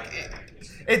 It's like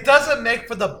it doesn't make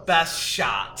for the best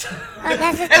shot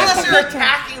unless you're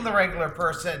attacking the regular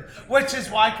person, which is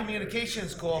why communication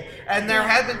is cool. And there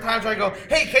have been times where I go,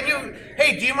 "Hey,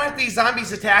 do you mind if these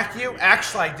zombies attack you?"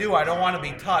 Actually, I do. I don't want to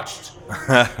be touched.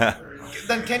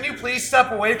 Then can you please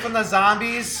step away from the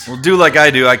zombies? Well, do like I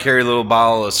do. I carry a little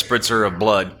bottle of spritzer of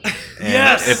blood. And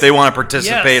yes. If they want to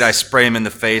participate, I spray them in the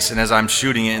face, and as I'm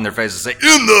shooting it in their face, I say,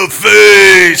 "In the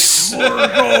face!" More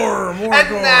gore.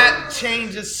 And that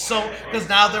changes because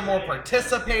now they're more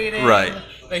participating. Right.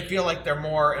 They feel like they're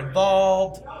more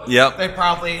involved. Yep. They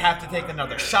probably have to take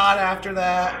another shot after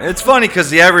that. It's funny because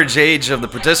the average age of the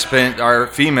participant are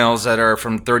females that are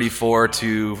from 34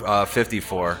 to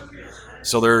 54.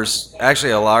 So there's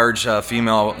actually a large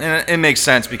female, and it makes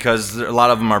sense because a lot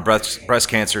of them are breast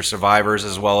cancer survivors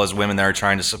as well as women that are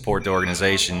trying to support the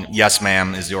organization. Yes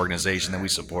Ma'am is the organization that we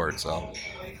support, so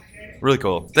really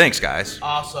cool. Thanks, guys.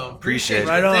 Awesome. Appreciate it.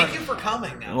 Right on. Thank you for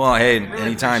coming now. Well, hey, Really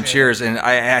anytime. appreciate Cheers. And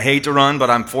I hate to run, but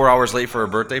I'm 4 hours late for a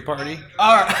birthday party.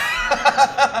 All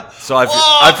right. So I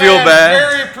feel bad.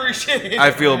 Very appreciated. I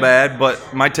feel bad,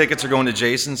 but my tickets are going to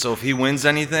Jason, so if he wins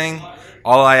anything,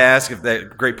 all I ask, if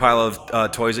that great pile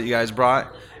of toys that you guys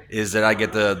brought, is that I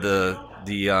get the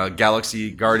Galaxy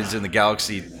Guardians in the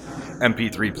Galaxy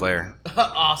MP3 player.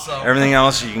 Awesome. Everything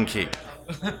else you can keep.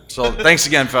 So thanks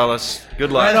again, fellas.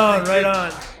 Good luck. Right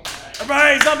on. All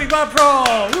right, Zombie Pub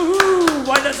Crawl. Woohoo!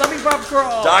 Why not Zombie Pub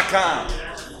Crawl? .com.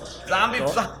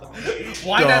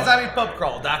 Why not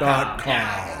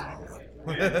ZombiePubCrawl.com.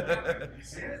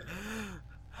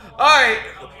 All right,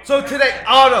 so today,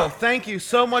 Otto, thank you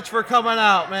so much for coming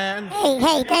out, man.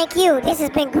 Hey, thank you. This has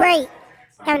been great.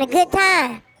 Having a good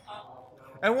time.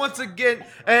 And once again,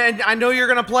 and I know you're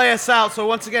going to play us out, so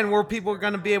once again, where people are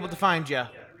going to be able to find you?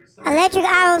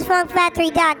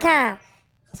 ElectricIronsFunkFactory.com.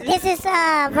 So this is, for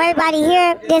everybody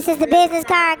here, this is the business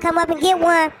card. Come up and get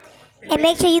one. And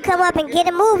make sure you come up and get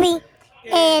a movie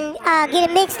and get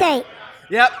a mixtape.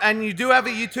 Yep, and you do have a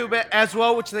YouTube as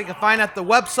well, which they can find at the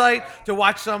website to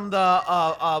watch some of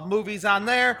the movies on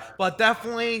there. But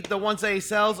definitely the ones that he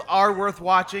sells are worth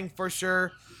watching for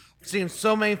sure. Seen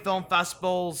so many film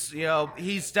festivals. You know,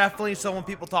 he's definitely someone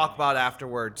people talk about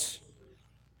afterwards.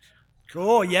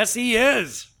 Cool. Yes, he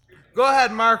is. Go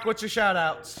ahead, Mark. What's your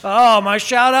shout-outs? Oh, my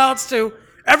shout-outs to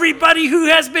everybody who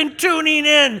has been tuning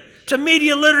in to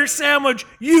Media Litter Sandwich.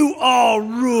 You all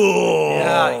rule.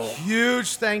 Yeah,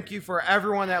 huge thank you for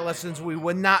everyone that listens. We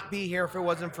would not be here if it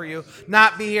wasn't for you.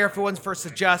 Not be here if it wasn't for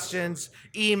suggestions,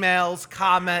 emails,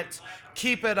 comments.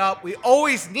 Keep it up. We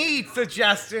always need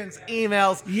suggestions,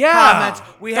 emails, comments.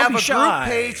 We have a group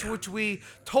page which we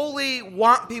totally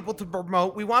want people to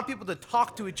promote. We want people to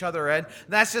talk to each other in.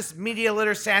 That's just Media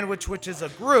Litter Sandwich, which is a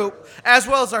group, as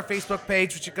well as our Facebook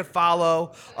page, which you could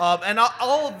follow. And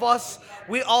all of us,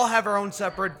 we all have our own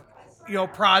separate,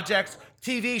 projects,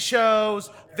 TV shows,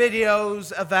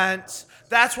 videos, events.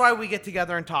 That's why we get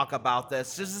together and talk about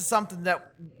this. This is something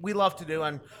that we love to do,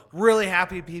 and really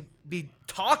happy to be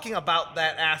talking about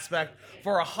that aspect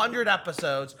for 100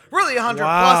 episodes, really 100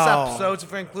 plus episodes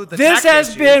if we include the This tech has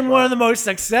issues, been one of the most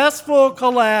successful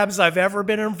collabs I've ever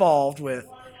been involved with.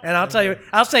 And I'll tell you,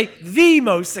 I'll say the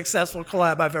most successful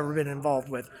collab I've ever been involved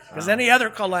with. Because any other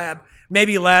collab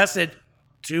maybe lasted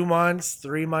 2 months,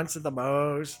 3 months at the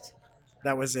most.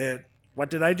 That was it. What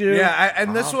did I do? Yeah,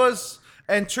 and this was,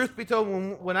 and truth be told,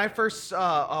 when I first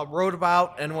wrote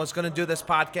about and was going to do this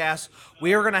podcast,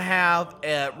 we were going to have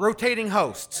rotating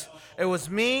hosts. It was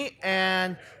me,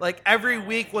 and like every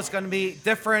week was going to be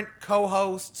different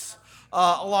co-hosts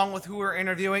along with who we're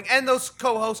interviewing, and those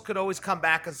co-hosts could always come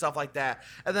back and stuff like that.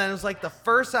 And then it was like the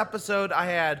first episode I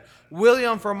had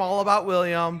William from All About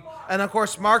William, and of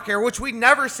course Mark here, which we'd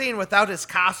never seen without his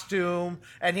costume,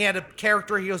 and he had a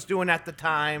character he was doing at the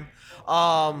time.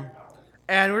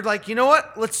 And we're like, you know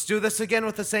what? Let's do this again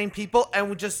with the same people, and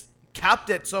we just kept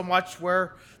it so much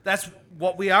where that's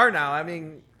what we are now. I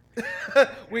mean,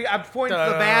 I'm pointing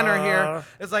to the banner here.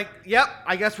 It's like, yep,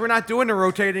 I guess we're not doing a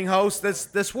rotating host.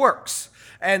 This works.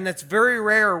 And it's very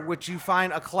rare which you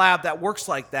find a collab that works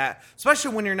like that,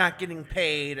 especially when you're not getting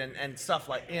paid and stuff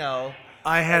like,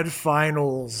 I had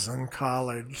finals in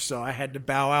college, so I had to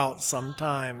bow out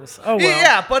sometimes. Oh, well.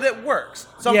 Yeah, but it works.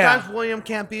 Sometimes William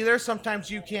can't be there. Sometimes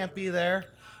you can't be there.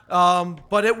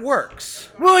 But it works.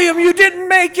 William, you didn't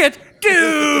make it,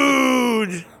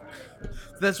 dude!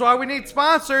 That's why we need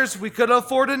sponsors. We could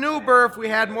afford an Uber if we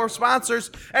had more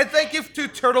sponsors. And thank you to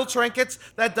Turtle Trinkets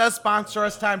that does sponsor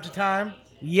us time to time.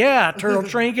 Yeah, Turtle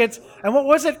Trinkets. And what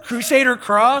was it? Crusader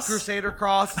Cross? Crusader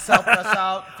Cross has helped us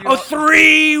out.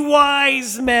 Three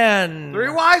Wise Men. 3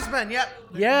 Wise Men, yep.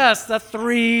 Yes, the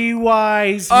 3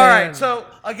 Wise Men. All right, so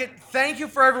again, thank you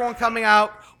for everyone coming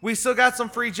out. We still got some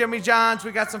free Jimmy John's.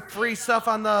 We got some free stuff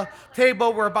on the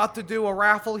table. We're about to do a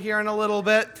raffle here in a little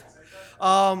bit.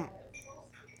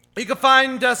 You can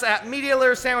find us at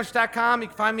MediaLitterSandwich.com. You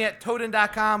can find me at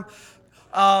Toden.com.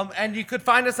 And you could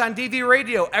find us on DV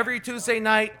Radio every Tuesday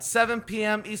night, 7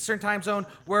 p.m. Eastern Time Zone,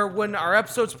 where when our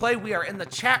episodes play, we are in the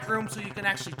chat room, so you can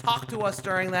actually talk to us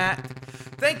during that.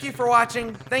 Thank you for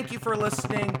watching. Thank you for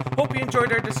listening. Hope you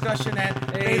enjoyed our discussion,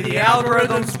 and may the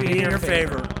algorithms be in your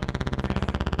favor.